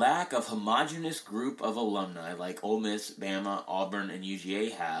of homogenous group of alumni like Ole Miss, Bama, Auburn, and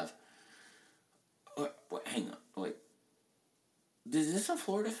UGA have? Hang on, wait. Is this a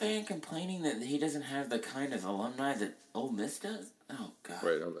Florida fan complaining that he doesn't have the kind of alumni that Ole Miss does? Oh, God.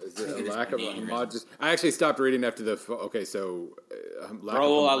 Wait, is there a lack of homogenous? I actually stopped reading after the. Okay, so.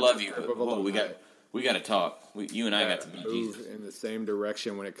 Raul, I love you. We got to talk. You and I got to meet move Jesus. In the same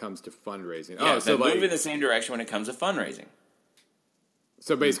direction when it comes to fundraising. Yeah, so move in the same direction when it comes to fundraising.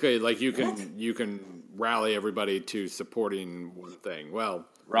 So basically, like you can rally everybody to supporting one thing. Well,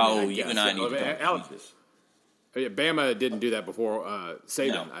 Raul, you and I need to talk. Bama didn't do that before.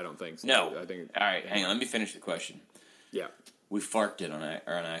 Saban, no. I don't think so. No. I think. All right, hang on. Let me finish the question. Yeah. We farked it on an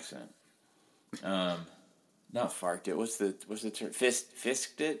accent. Not farked it. What's the term?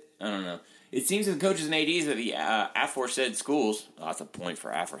 Fisked it? I don't know. It seems that the coaches and ADs at the aforesaid schools, that's a point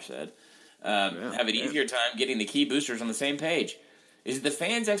for aforesaid, have an easier time getting the key boosters on the same page. Is it the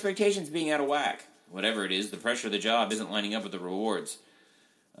fans' expectations being out of whack? Whatever it is, the pressure of the job isn't lining up with the rewards.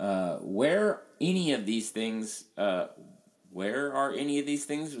 Where are any of these things that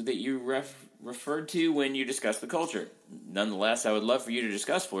you referred to when you discuss the culture? Nonetheless, I would love for you to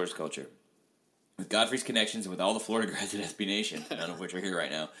discuss Florida's culture. With Godfrey's connections and with all the Florida grads at SB Nation, none of which are here right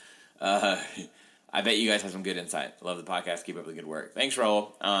now, I bet you guys have some good insight. Love the podcast. Keep up the good work. Thanks,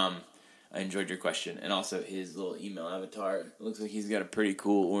 Raul. I enjoyed your question. And also his little email avatar. It looks like he's got a pretty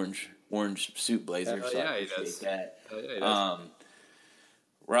cool orange suit blazer. So yeah, he does. That.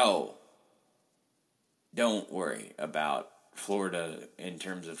 Raul, don't worry about Florida in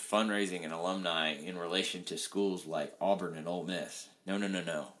terms of fundraising and alumni in relation to schools like Auburn and Ole Miss. No.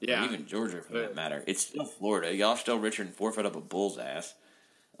 Yeah. Or even Georgia, for that matter. It's still Florida. Y'all still richer than 4 foot up a bull's ass.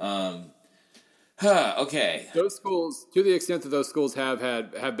 Okay. Those schools, to the extent that those schools have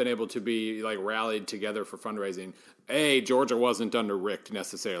been able to be like rallied together for fundraising. Georgia wasn't under Richt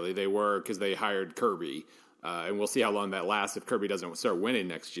necessarily. They were because they hired Kirby, and we'll see how long that lasts if Kirby doesn't start winning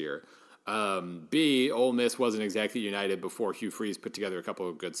next year. Ole Miss wasn't exactly united before Hugh Freeze put together a couple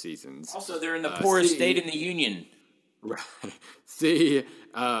of good seasons. Also, they're in the poorest state in the union. Right.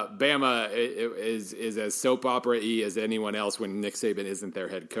 Bama is as soap opera-y as anyone else when Nick Saban isn't their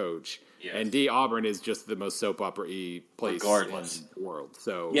head coach. Yes. And Auburn is just the most soap opera-y place in the world.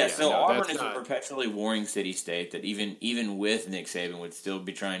 So Auburn is a perpetually warring city state that even with Nick Saban would still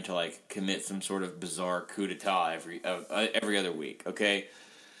be trying to like commit some sort of bizarre coup d'etat every other week. Okay,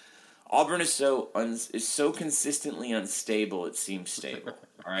 Auburn is so consistently unstable it seems stable.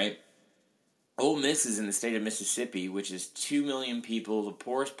 All right. Ole Miss is in the state of Mississippi, which is 2 million people, the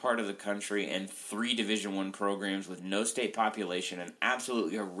poorest part of the country, and 3 Division I programs with no state population, an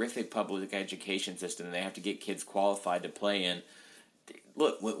absolutely horrific public education system they have to get kids qualified to play in.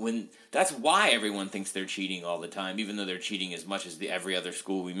 Look, when that's why everyone thinks they're cheating all the time, even though they're cheating as much as every other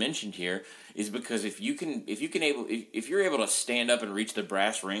school we mentioned here, is because if you're able to stand up and reach the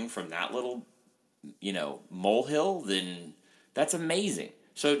brass ring from that little, molehill, then that's amazing.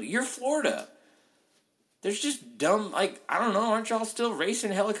 So you're Florida. There's just dumb, I don't know, aren't y'all still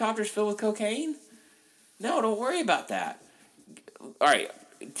racing helicopters filled with cocaine? No, don't worry about that. All right,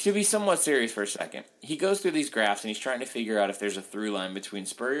 to be somewhat serious for a second, he goes through these graphs and he's trying to figure out if there's a through line between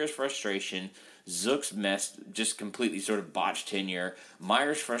Spurrier's frustration, Zook's mess, just completely sort of botched tenure,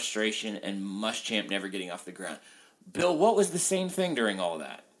 Meyer's frustration, and Muschamp never getting off the ground. Bill, what was the same thing during all of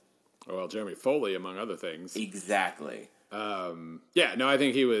that? Well, Jeremy Foley, among other things. Exactly. I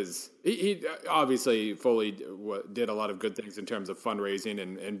think he obviously Foley did a lot of good things in terms of fundraising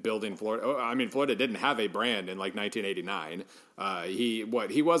and building Florida. I mean, Florida didn't have a brand in like 1989.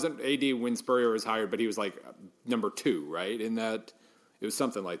 He wasn't AD when Spurrier was hired, but he was like number 2, right? In that, it was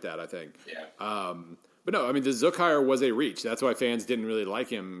something like that, I think. Yeah. But no, I mean, the Zook hire was a reach. That's why fans didn't really like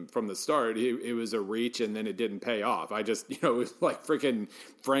him from the start. It was a reach, and then it didn't pay off. It was like freaking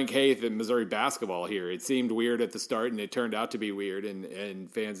Frank Haith in Missouri basketball here. It seemed weird at the start, and it turned out to be weird, and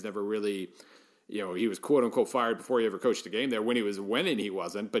fans never really, he was quote-unquote fired before he ever coached a game there. When he was winning, he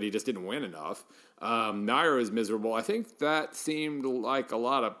wasn't, but he just didn't win enough. Naira was miserable. I think that seemed like a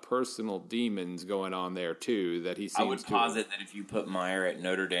lot of personal demons going on there, too, that he seems I would posit that if you put Meyer at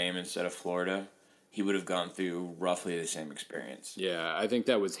Notre Dame instead of Florida, he would have gone through roughly the same experience. Yeah, I think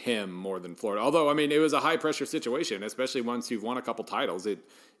that was him more than Florida. Although, I mean, it was a high pressure situation, especially once you've won a couple titles.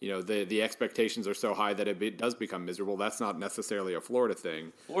 The expectations are so high that it does become miserable. That's not necessarily a Florida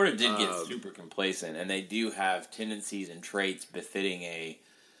thing. Florida did get super complacent, and they do have tendencies and traits befitting a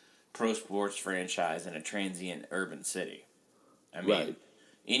pro sports franchise in a transient urban city. I mean, Right.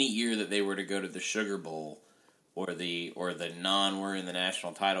 any year that they were to go to the Sugar Bowl or the we're in the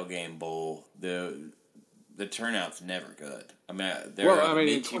national title game bowl, the turnout's never good. I mean,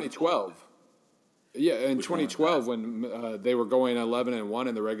 In 2012. Yeah, in 2012 when they were going 11-1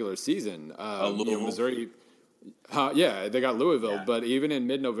 in the regular season, Louisville? Missouri. They got Louisville, Yeah. but even in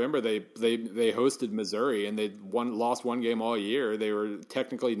mid-November, they hosted Missouri and they lost one game all year. They were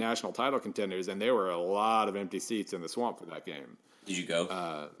technically national title contenders, and there were a lot of empty seats in the Swamp for that game. Did you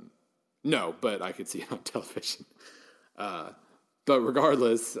go? No, but I could see it on television. But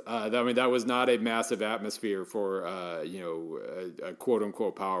regardless, that was not a massive atmosphere for a quote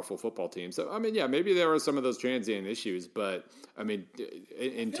unquote powerful football team. So I mean, yeah, maybe there were some of those transient issues, but I mean,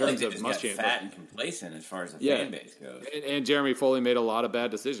 in terms of must get fat and complacent as far as the fan base goes. And Jeremy Foley made a lot of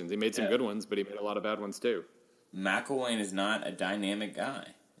bad decisions. He made some good ones, but he made a lot of bad ones too. McElwain is not a dynamic guy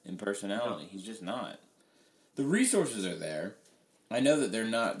in personality. No. He's just not. The resources are there. I know that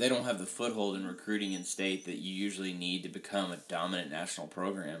they don't have the foothold in recruiting in state that you usually need to become a dominant national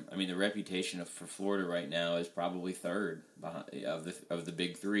program. I mean, the reputation for Florida right now is probably third of the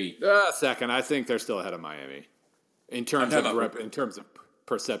big three. Second, I think they're still ahead of Miami in terms of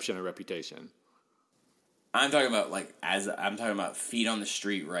perception and reputation. I'm talking about feet on the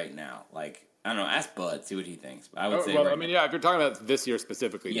street right now. Like, I don't know. Ask Bud, see what he thinks. I would say. Well, I mean, if you're talking about this year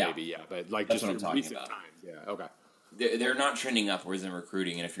specifically, maybe, but like that's just what I'm talking recent about. times, yeah, okay. They're not trending upwards in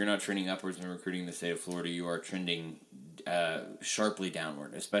recruiting, and if you're not trending upwards in recruiting in the state of Florida, you are trending sharply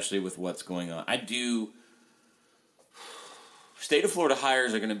downward, especially with what's going on. State of Florida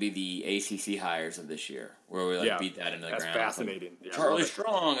hires are going to be the ACC hires of this year, where we beat that into the ground. That's fascinating. Like, Charlie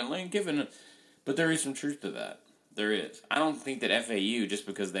Strong and Lane Kiffin, but there is some truth to that. There is. I don't think that FAU, just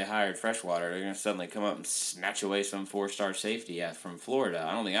because they hired Freshwater, they're going to suddenly come up and snatch away some 4-star safety from Florida.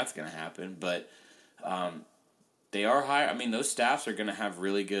 I don't think that's going to happen, but they are high. I mean, those staffs are going to have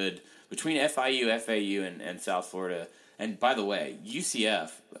really good between FIU, FAU, and South Florida. And by the way,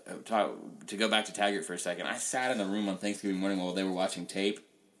 UCF. To go back to Taggart for a second, I sat in the room on Thanksgiving morning while they were watching tape,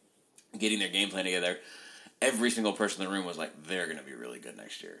 getting their game plan together. Every single person in the room was like, "They're going to be really good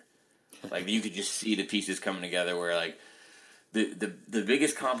next year." Like, you could just see the pieces coming together. Where like the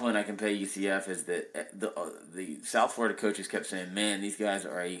biggest compliment I can pay UCF is that the South Florida coaches kept saying, "Man, these guys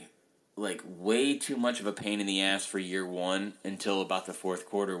are way too much of a pain in the ass for year one until about the fourth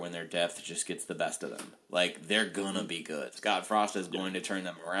quarter when their depth just gets the best of them. Like, they're going to be good. Scott Frost is going to turn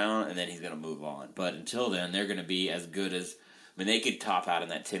them around, and then he's going to move on. But until then, they're going to be as good as... I mean, they could top out in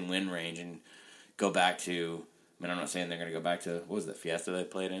that 10-win range and go back to... I mean, I'm not saying they're going to go back to... What was the Fiesta they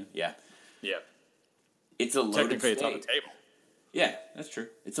played in? Yeah. Yeah. It's a loaded Technically, state. it's on the table. Yeah, that's true.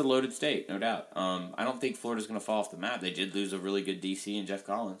 It's a loaded state, no doubt. I don't think Florida's going to fall off the map. They did lose a really good DC and Jeff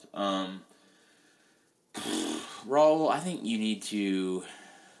Collins. Raul, I think you need to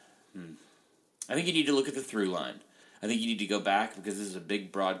look at the through line. I think you need to go back because this is a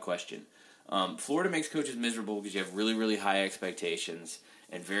big, broad question. Florida makes coaches miserable because you have really, really high expectations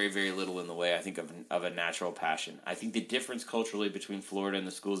and very, very little in the way, I think, of a natural passion. I think the difference culturally between Florida and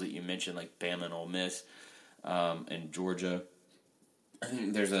the schools that you mentioned, like Bama and Ole Miss and Georgia, I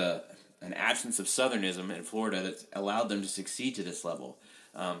think there's an absence of Southernism in Florida that's allowed them to succeed to this level.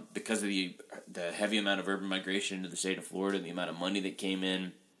 Because of the heavy amount of urban migration into the state of Florida and the amount of money that came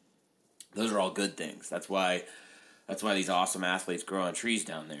in, those are all good things. That's why these awesome athletes grow on trees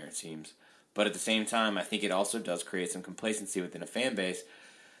down there, it seems. But at the same time, I think it also does create some complacency within a fan base.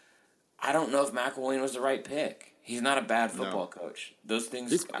 I don't know if McElwain was the right pick. He's not a bad football coach. Those things...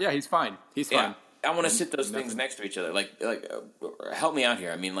 He's fine. He's fine. I want to sit those things next to each other. Like, help me out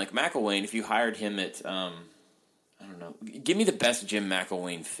here. I mean, like, McElwain, if you hired him at... I don't know. Give me the best Jim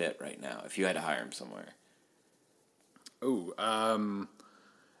McElwain fit right now if you had to hire him somewhere.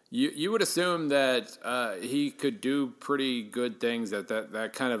 You would assume that he could do pretty good things at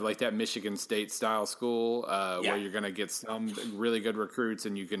that kind of like that Michigan State style school where you're going to get some really good recruits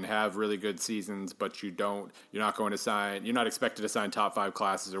and you can have really good seasons, but you're not expected to sign top 5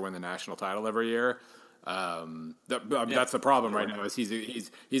 classes or win the national title every year. That's the problem right now. Is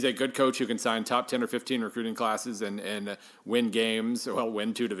he's a good coach who can sign top 10 or 15 recruiting classes and win games. Well,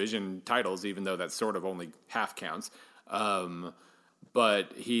 win 2 division titles, even though that sort of only half counts.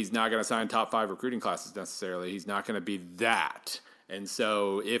 But he's not going to sign top 5 recruiting classes necessarily. He's not going to be that. And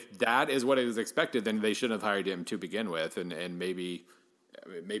so if that is what is expected, then they shouldn't have hired him to begin with. And maybe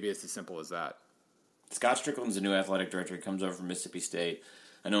it's as simple as that. Scott Strickland's the new athletic director. He comes over from Mississippi State.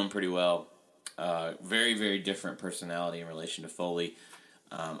 I know him pretty well. Very, very different personality in relation to Foley.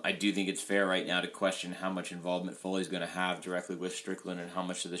 I do think it's fair right now to question how much involvement Foley's going to have directly with Strickland and how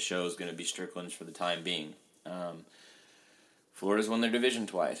much of the show is going to be Strickland's for the time being. Florida's won their division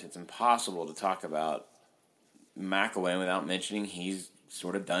twice. It's impossible to talk about McElwain without mentioning he's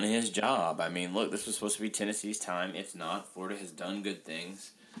sort of done his job. I mean, look, this was supposed to be Tennessee's time. It's not. Florida has done good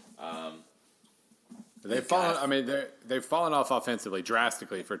things. They've fallen. I mean, they've fallen off offensively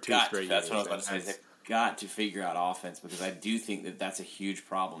drastically for two straight years. That's what I was about to say. They've got to figure out offense because I do think that that's a huge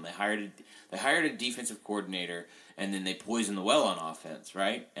problem. They hired a defensive coordinator and then they poisoned the well on offense,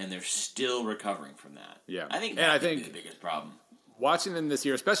 right? And they're still recovering from that. Yeah, I think that's the biggest problem. Watching them this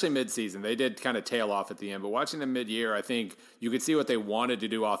year, especially mid-season, they did kind of tail off at the end. But watching them mid-year, I think you could see what they wanted to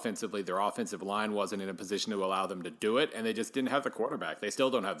do offensively. Their offensive line wasn't in a position to allow them to do it, and they just didn't have the quarterback. They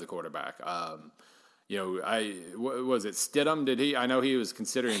still don't have the quarterback. Was it Stidham? I know he was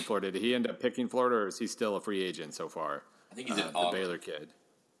considering Florida. Did he end up picking Florida, or is he still a free agent so far? I think he's at the Baylor kid.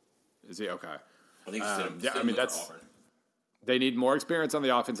 Is he okay? I think Stidham. Yeah, I mean they need more experience on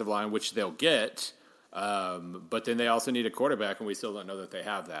the offensive line, which they'll get. But then they also need a quarterback, and we still don't know that they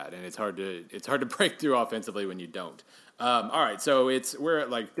have that. And it's hard to break through offensively when you don't. All right, so we're at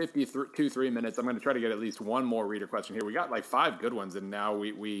like 3 minutes. I'm going to try to get at least one more reader question here. We got like 5 good ones, and now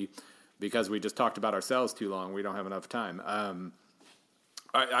we because we just talked about ourselves too long, we don't have enough time.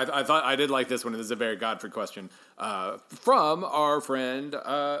 I thought I did like this one. This is a very Godfrey question from our friend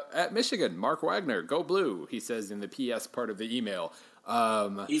at Michigan, Mark Wagner. Go Blue, he says in the PS part of the email.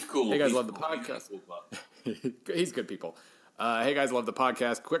 He's cool. Hey guys, love the podcast. He's good people. Hey guys, love the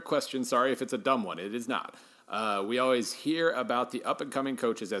podcast. Quick question. Sorry if it's a dumb one. It is not. We always hear about the up-and-coming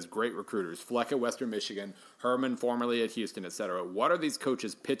coaches as great recruiters. Fleck at Western Michigan, Herman formerly at Houston, etc. What are these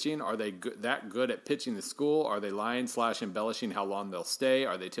coaches pitching? Are they that good at pitching the school? Are they lying/embellishing how long they'll stay?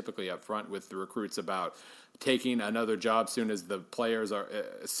 Are they typically upfront with the recruits about taking another job soon as the players are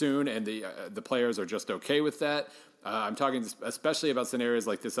and the players are just okay with that? I'm talking especially about scenarios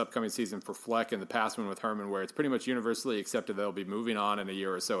like this upcoming season for Fleck and the past one with Herman, where it's pretty much universally accepted they'll be moving on in a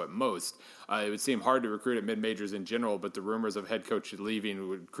year or so at most. It would seem hard to recruit at mid-majors in general, but the rumors of head coach leaving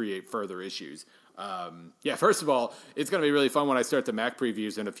would create further issues. First of all, it's going to be really fun when I start the MAC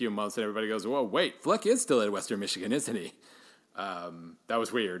previews in a few months and everybody goes, whoa, wait, Fleck is still at Western Michigan, isn't he? That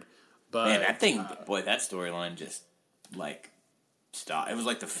was weird. But man, that thing, that storyline just like... Stop. It was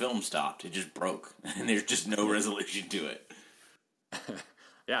like the film stopped. It just broke, and there's just no resolution to it.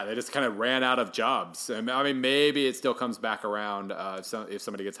 Yeah, they just kind of ran out of jobs. I mean, maybe it still comes back around if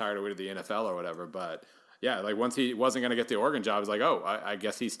somebody gets hired away to the NFL or whatever. But yeah, like once he wasn't going to get the Oregon job, it's like, oh, I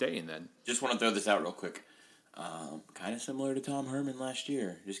guess he's staying then. Just want to throw this out real quick. Kind of similar to Tom Herman last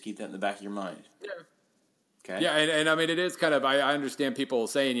year. Just keep that in the back of your mind. Yeah. Okay. Yeah, and I mean it is kind of. I understand people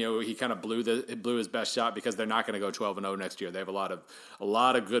saying he kind of blew his best shot because they're not going to go 12-0 next year. They have a lot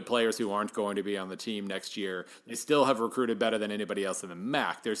of good players who aren't going to be on the team next year. They still have recruited better than anybody else in the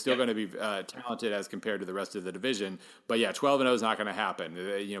MAC. They're still going to be talented as compared to the rest of the division. But yeah, 12-0 is not going to happen.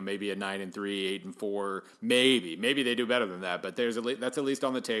 Maybe a 9-3, 8-4, maybe they do better than that. But that's at least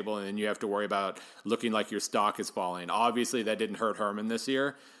on the table, and then you have to worry about looking like your stock is falling. Obviously, that didn't hurt Herman this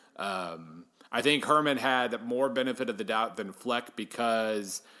year. I think Herman had more benefit of the doubt than Fleck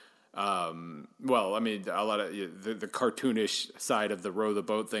because, a lot of the cartoonish side of the row the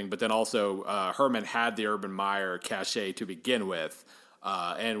boat thing, but then also Herman had the Urban Meyer cachet to begin with,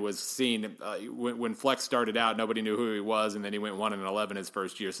 and was seen when Fleck started out. Nobody knew who he was, and then he went 1-11 his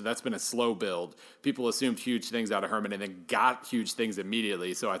first year. So that's been a slow build. People assumed huge things out of Herman, and then got huge things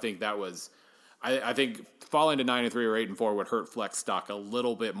immediately. So I think that was. I think falling to 9-3 or 8-4 would hurt Fleck's stock a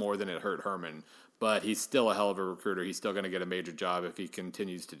little bit more than it hurt Herman, but he's still a hell of a recruiter. He's still going to get a major job if he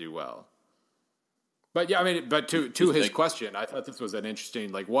continues to do well. But yeah, I mean, but to his question, I thought this was an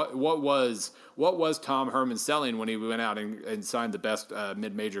interesting. Like, what was Tom Herman selling when he went out and signed the best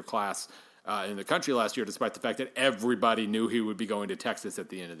mid-major class in the country last year, despite the fact that everybody knew he would be going to Texas at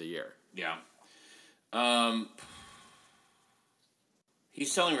the end of the year? Yeah,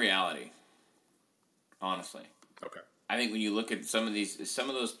 he's selling reality. Honestly. Okay. I think when you look at some of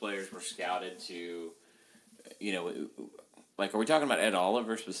those players were scouted to, like, are we talking about Ed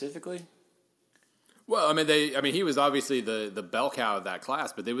Oliver specifically? Well, I mean, he was obviously the bell cow of that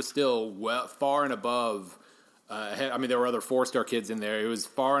class, but they was still far and above. There were other 4-star kids in there. It was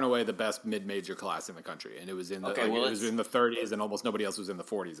far and away the best mid-major class in the country, and it was in the it was in the 30s, and almost nobody else was in the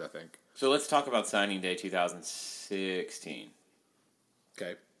 40s, I think. So let's talk about signing day 2016.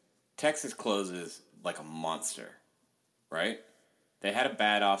 Okay. Texas closes like a monster, right? They had a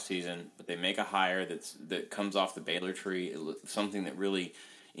bad offseason, but they make a hire that comes off the Baylor tree, something that really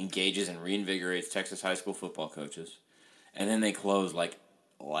engages and reinvigorates Texas high school football coaches. And then they close like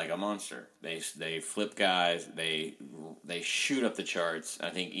a monster. They flip guys. They shoot up the charts. I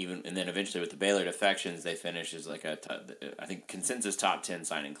think and then eventually with the Baylor defections, they finish as like I think consensus top 10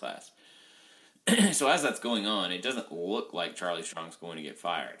 signing class. So as that's going on, it doesn't look like Charlie Strong's going to get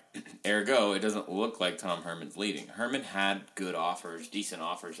fired. Ergo, it doesn't look like Tom Herman's leaving. Herman had good offers, decent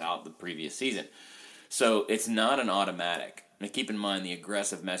offers out the previous season. So it's not an automatic. Now keep in mind the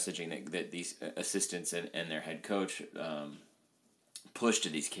aggressive messaging that these assistants and their head coach push to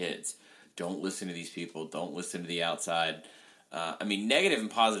these kids. Don't listen to these people. Don't listen to the outside. Negative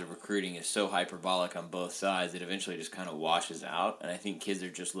and positive recruiting is so hyperbolic on both sides that eventually just kind of washes out, and I think kids are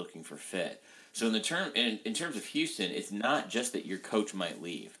just looking for fit. So in terms of Houston, it's not just that your coach might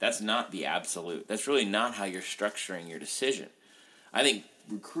leave. That's not the absolute. That's really not how you're structuring your decision. I think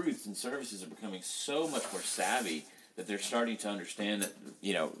recruits and services are becoming so much more savvy that they're starting to understand that,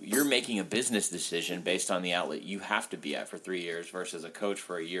 you're making a business decision based on the outlet you have to be at for 3 years versus a coach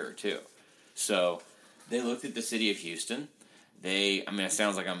for a year or two. So they looked at the city of Houston. It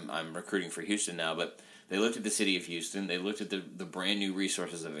sounds like I'm recruiting for Houston now, but they looked at the city of Houston. They looked at the brand new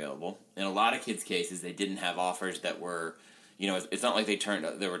resources available. In a lot of kids' cases, they didn't have offers that were, it's not like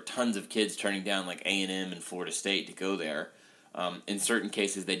there were tons of kids turning down like A&M and Florida State to go there. In certain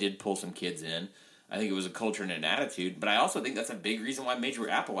cases, they did pull some kids in. I think it was a culture and an attitude, but I also think that's a big reason why Major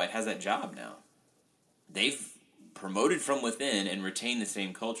Applewhite has that job now. They've promoted from within and retained the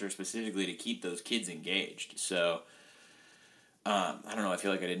same culture specifically to keep those kids engaged. So, I don't know. I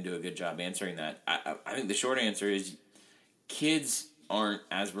feel like I didn't do a good job answering that. I think the short answer is kids aren't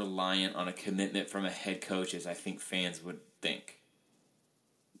as reliant on a commitment from a head coach as I think fans would think.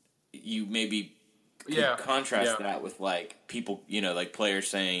 You maybe contrast that with like people, like players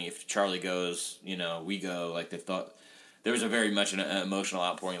saying if Charlie goes, we go. Like they thought there was a very much an emotional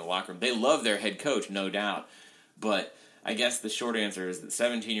outpouring in the locker room. They love their head coach, no doubt, but I guess the short answer is that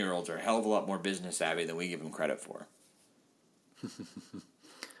 17-year-olds are a hell of a lot more business savvy than we give them credit for.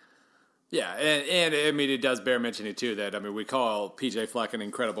 Yeah, and it does bear mentioning too that we call PJ Fleck an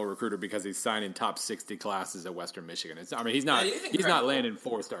incredible recruiter because he's signing top 60 classes at Western Michigan. He's not landing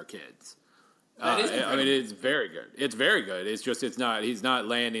 4-star kids. It's very good. It's very good. It's just he's not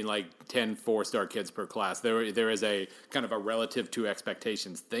landing like 10 4-star kids per class. There is a kind of a relative to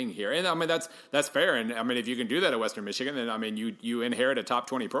expectations thing here, and that's fair. And if you can do that at Western Michigan, then you inherit a top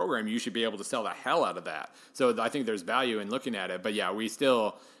 20 program. You should be able to sell the hell out of that. So I think there's value in looking at it. But yeah, we're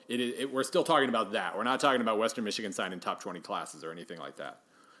still talking about that. We're not talking about Western Michigan signing top 20 classes or anything like that.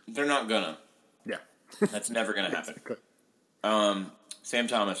 They're not gonna. Yeah, that's never gonna happen. Sam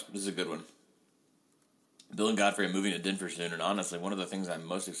Thomas, this is a good one. Bill and Godfrey are moving to Denver soon, and honestly, one of the things I'm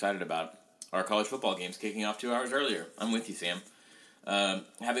most excited about are college football games kicking off 2 hours earlier. I'm with you, Sam.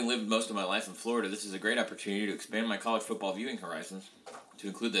 Having lived most of my life in Florida, this is a great opportunity to expand my college football viewing horizons to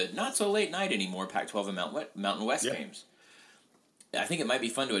include the not-so-late night anymore Pac-12 and Mountain West games. I think it might be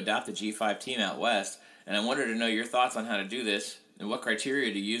fun to adopt the G5 team out west, and I wanted to know your thoughts on how to do this and what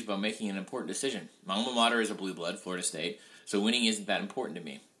criteria to use by making an important decision. My alma mater is a blue blood, Florida State, so winning isn't that important to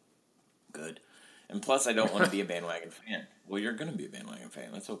me. Good. And plus, I don't want to be a bandwagon fan. Well, you're going to be a bandwagon fan.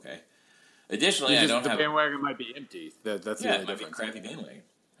 That's okay. Additionally, the bandwagon might be empty. That's the only it might difference. be a crappy bandwagon.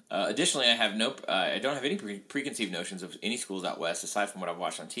 Additionally, I don't have any preconceived notions of any schools out west aside from what I've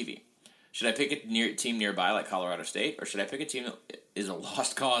watched on TV. Should I pick a team nearby like Colorado State, or should I pick a team that is a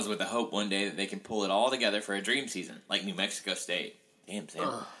lost cause with the hope one day that they can pull it all together for a dream season, like New Mexico State? Damn,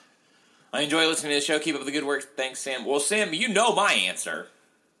 Sam. I enjoy listening to the show. Keep up the good work. Thanks, Sam. Well, Sam, you know my answer.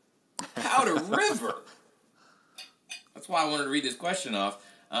 Powder River. That's why I wanted to read this question off.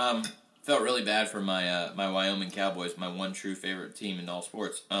 Felt really bad for my my Wyoming Cowboys, my one true favorite team in all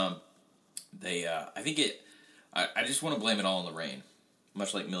sports. I just want to blame it all on the rain,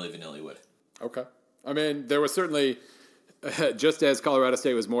 much like Milli Vanilli would. Okay. There was certainly, just as Colorado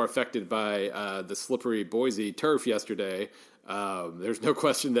State was more affected by the slippery Boise turf yesterday, there's no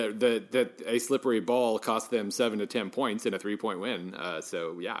question that a slippery ball cost them 7 to 10 points in a 3-point win.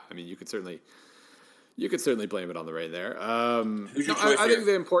 So yeah, you could certainly blame it on the rain there. Who's your choice? I think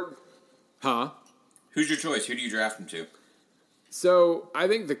the important, Who's your choice? Who do you draft him to? So I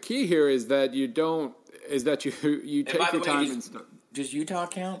think the key here is that you take your time and stuff. Does Utah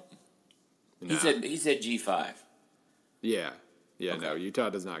count? No. He said G5. Yeah. Okay. No, Utah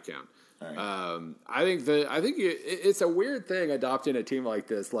does not count. All right. I think it's a weird thing adopting a team like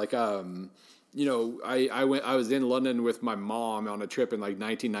this. Like, I was in London with my mom on a trip in like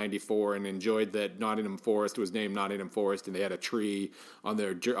 1994 and enjoyed that Nottingham Forest was named Nottingham Forest, and they had a tree on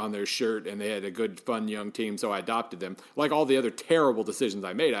their shirt, and they had a good, fun young team. So I adopted them. Like all the other terrible decisions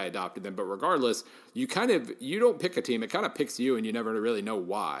I made, I adopted them. But regardless, you don't pick a team; it kind of picks you, and you never really know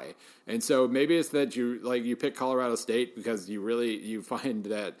why. And so maybe it's that you pick Colorado State because you find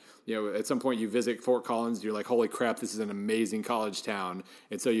that at some point you visit Fort Collins, you're like, holy crap, this is an amazing college town,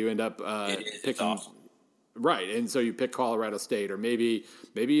 and so you end up picking. Awesome. Right, and so you pick Colorado State, or maybe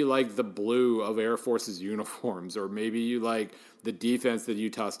you like the blue of Air Force's uniforms, or maybe you like the defense that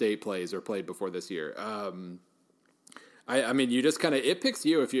Utah State plays or played before this year. I mean, you just it picks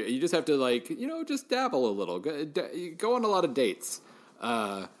you if you just have to just dabble a little, go on a lot of dates.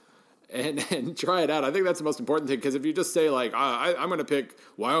 And try it out. I think that's the most important thing, because if you just say I'm going to pick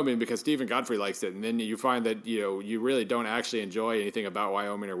Wyoming because Stephen Godfrey likes it, and then you find that you really don't actually enjoy anything about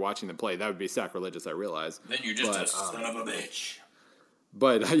Wyoming or watching them play, that would be sacrilegious. I realize. Then you're just a son of a bitch.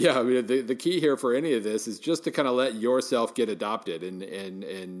 But yeah, I mean, the key here for any of this is just to kind of let yourself get adopted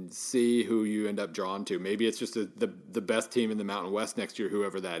and see who you end up drawn to. Maybe it's just the best team in the Mountain West next year,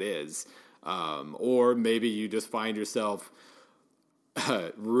 whoever that is, or maybe you just find yourself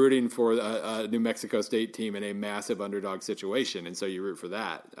rooting for a New Mexico State team in a massive underdog situation, and so you root for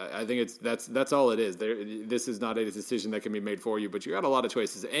that. I think that's all it is. This is not a decision that can be made for you, but you got a lot of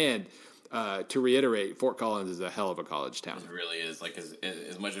choices. And to reiterate, Fort Collins is a hell of a college town. It really is. Like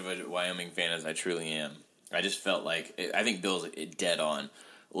as much of a Wyoming fan as I truly am, I just felt like I think Bill's dead on.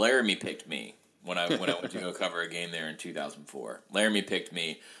 Laramie picked me when I went to go cover a game there in 2004. Laramie picked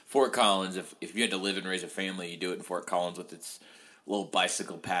me. Fort Collins. If you had to live and raise a family, you do it in Fort Collins with its little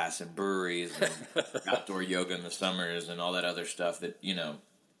bicycle paths and breweries and outdoor yoga in the summers and all that other stuff that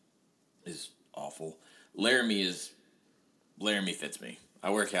is awful. Laramie fits me.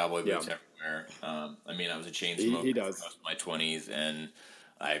 I wear cowboy boots everywhere. I mean, I was a chain smoker for most of my 20s, and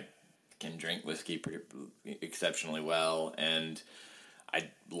I can drink whiskey pretty exceptionally well, and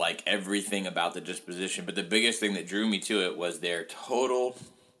I like everything about the disposition. But the biggest thing that drew me to it was their total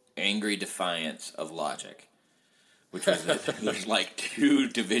angry defiance of logic. Which was that there's like 2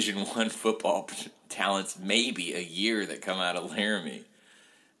 Division I football talents maybe a year that come out of Laramie,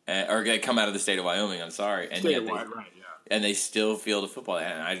 or come out of the state of Wyoming. I'm sorry, and and they still field a football.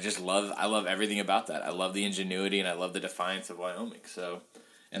 And I love everything about that. I love the ingenuity and I love the defiance of Wyoming. So,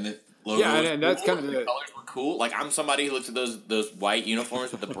 and the logo, and that's kind of the colors were cool. Like I'm somebody who looks at those white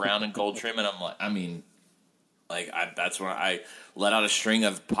uniforms with the brown and gold trim, and I'm like, that's when I let out a string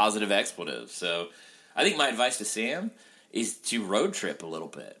of positive expletives. So. I think my advice to Sam is to road trip a little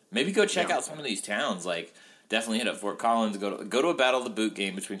bit. Maybe go check out some of these towns. Like, definitely hit up Fort Collins. Go to a Battle of the Boot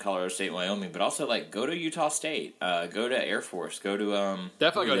game between Colorado State and Wyoming. But also, go to Utah State. Go to Air Force. Go to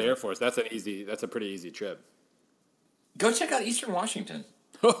definitely go to Air Force. That's a pretty easy trip. Go check out Eastern Washington.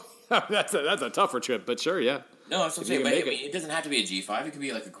 that's a tougher trip, but sure, yeah. No, that's what I'm saying. But it doesn't have to be a G5. It could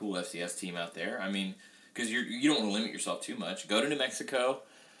be like a cool FCS team out there. I mean, because you don't want to limit yourself too much. Go to New Mexico.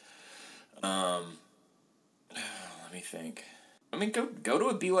 Let me think. I mean, go to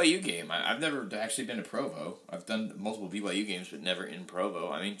a BYU game. I've never actually been to Provo. I've done multiple BYU games, but never in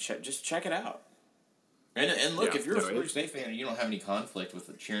Provo. I mean, just check it out. And look, if you're a Florida State fan and you don't have any conflict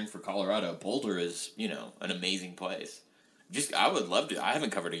with cheering for Colorado, Boulder is an amazing place. I would love to. I haven't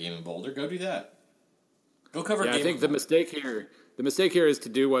covered a game in Boulder. Go do that. Go cover a game. I think the mistake here is to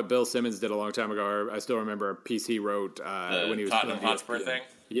do what Bill Simmons did a long time ago. I still remember a piece he wrote when he was Tottenham Hotspur thing.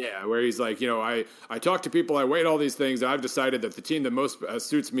 Yeah, where he's like, I talk to people, I weigh all these things, and I've decided that the team that most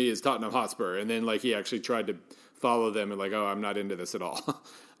suits me is Tottenham Hotspur. And then, he actually tried to follow them and I'm not into this at all.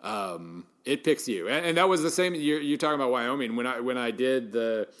 It picks you. And that was the same, you're talking about Wyoming. When I did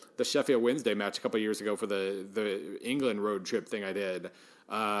the Sheffield Wednesday match a couple of years ago for the England road trip thing I did,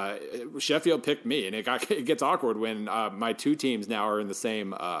 Sheffield picked me. And it gets awkward when my 2 teams now are in the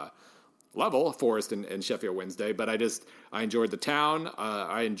same level, Forest and Sheffield Wednesday, but I enjoyed the town.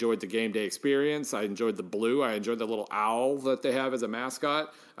 I enjoyed the game day experience. I enjoyed the blue. I enjoyed the little owl that they have as a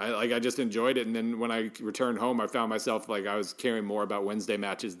mascot. I just enjoyed it. And then when I returned home, I found myself I was caring more about Wednesday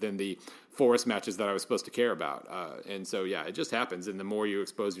matches than the Forest matches that I was supposed to care about. And so, yeah, it just happens. And the more you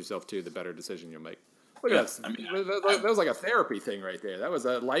expose yourself to, the better decision you'll make. Look at that. I mean, that was like a therapy thing right there. That was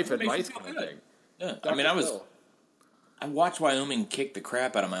a life advice kind of thing. Yeah. I watched Wyoming kick the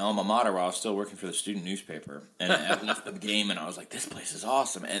crap out of my alma mater while I was still working for the student newspaper. And I left the game and I was like, this place is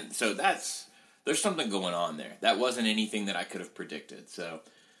awesome. And so there's something going on there. That wasn't anything that I could have predicted. So,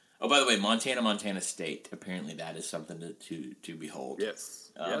 by the way, Montana State, apparently that is something to behold. Yes.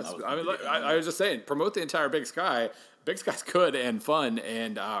 I was just saying, promote the entire Big Sky. Big Sky's good and fun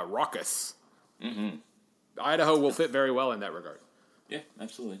and raucous. Idaho will fit very well in that regard. Yeah,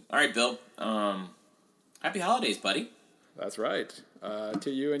 absolutely. All right, Bill. Happy holidays, buddy. That's right. To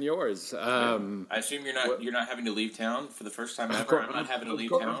you and yours. I assume you're not having to leave town for the first time ever. I'm not having to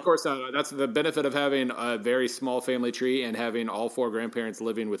leave town. Of course not. That's the benefit of having a very small family tree and having all 4 grandparents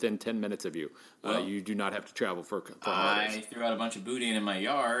living within 10 minutes of you. Well, you do not have to travel for I holidays. threw out a bunch of boudin in my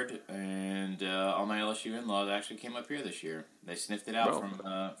yard, and all my LSU in-laws actually came up here this year. They sniffed it out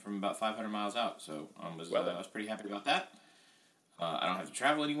from about 500 miles out, so I was pretty happy about that. I don't have to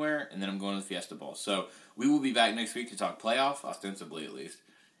travel anywhere, and then I'm going to the Fiesta Bowl. So we will be back next week to talk playoff, ostensibly at least.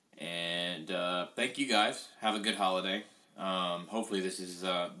 And thank you guys. Have a good holiday. Hopefully this is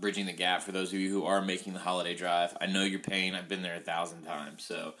bridging the gap for those of you who are making the holiday drive. I know your pain. I've been there 1,000 times.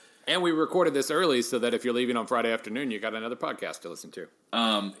 So, and we recorded this early so that if you're leaving on Friday afternoon, you got another podcast to listen to.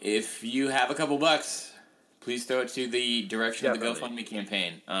 If you have a couple bucks, please throw it to the direction of the GoFundMe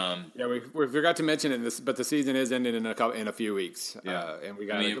campaign. We forgot to mention it, but the season is ending in a few weeks. Yeah. And we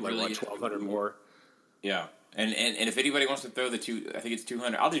got 1,200 more. Yeah. And if anybody wants to throw I think it's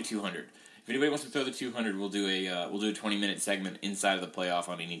 200. I'll do 200. If anybody wants to throw the 200, we'll do a 20-minute segment inside of the playoff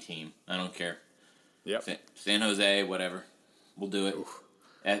on any team. I don't care. Yep. San Jose, whatever. We'll do it.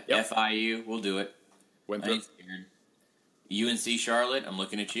 FIU, we'll do it. Winthrop. UNC Charlotte, I'm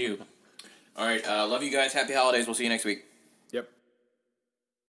looking at you. All right, love you guys. Happy holidays. We'll see you next week. Yep.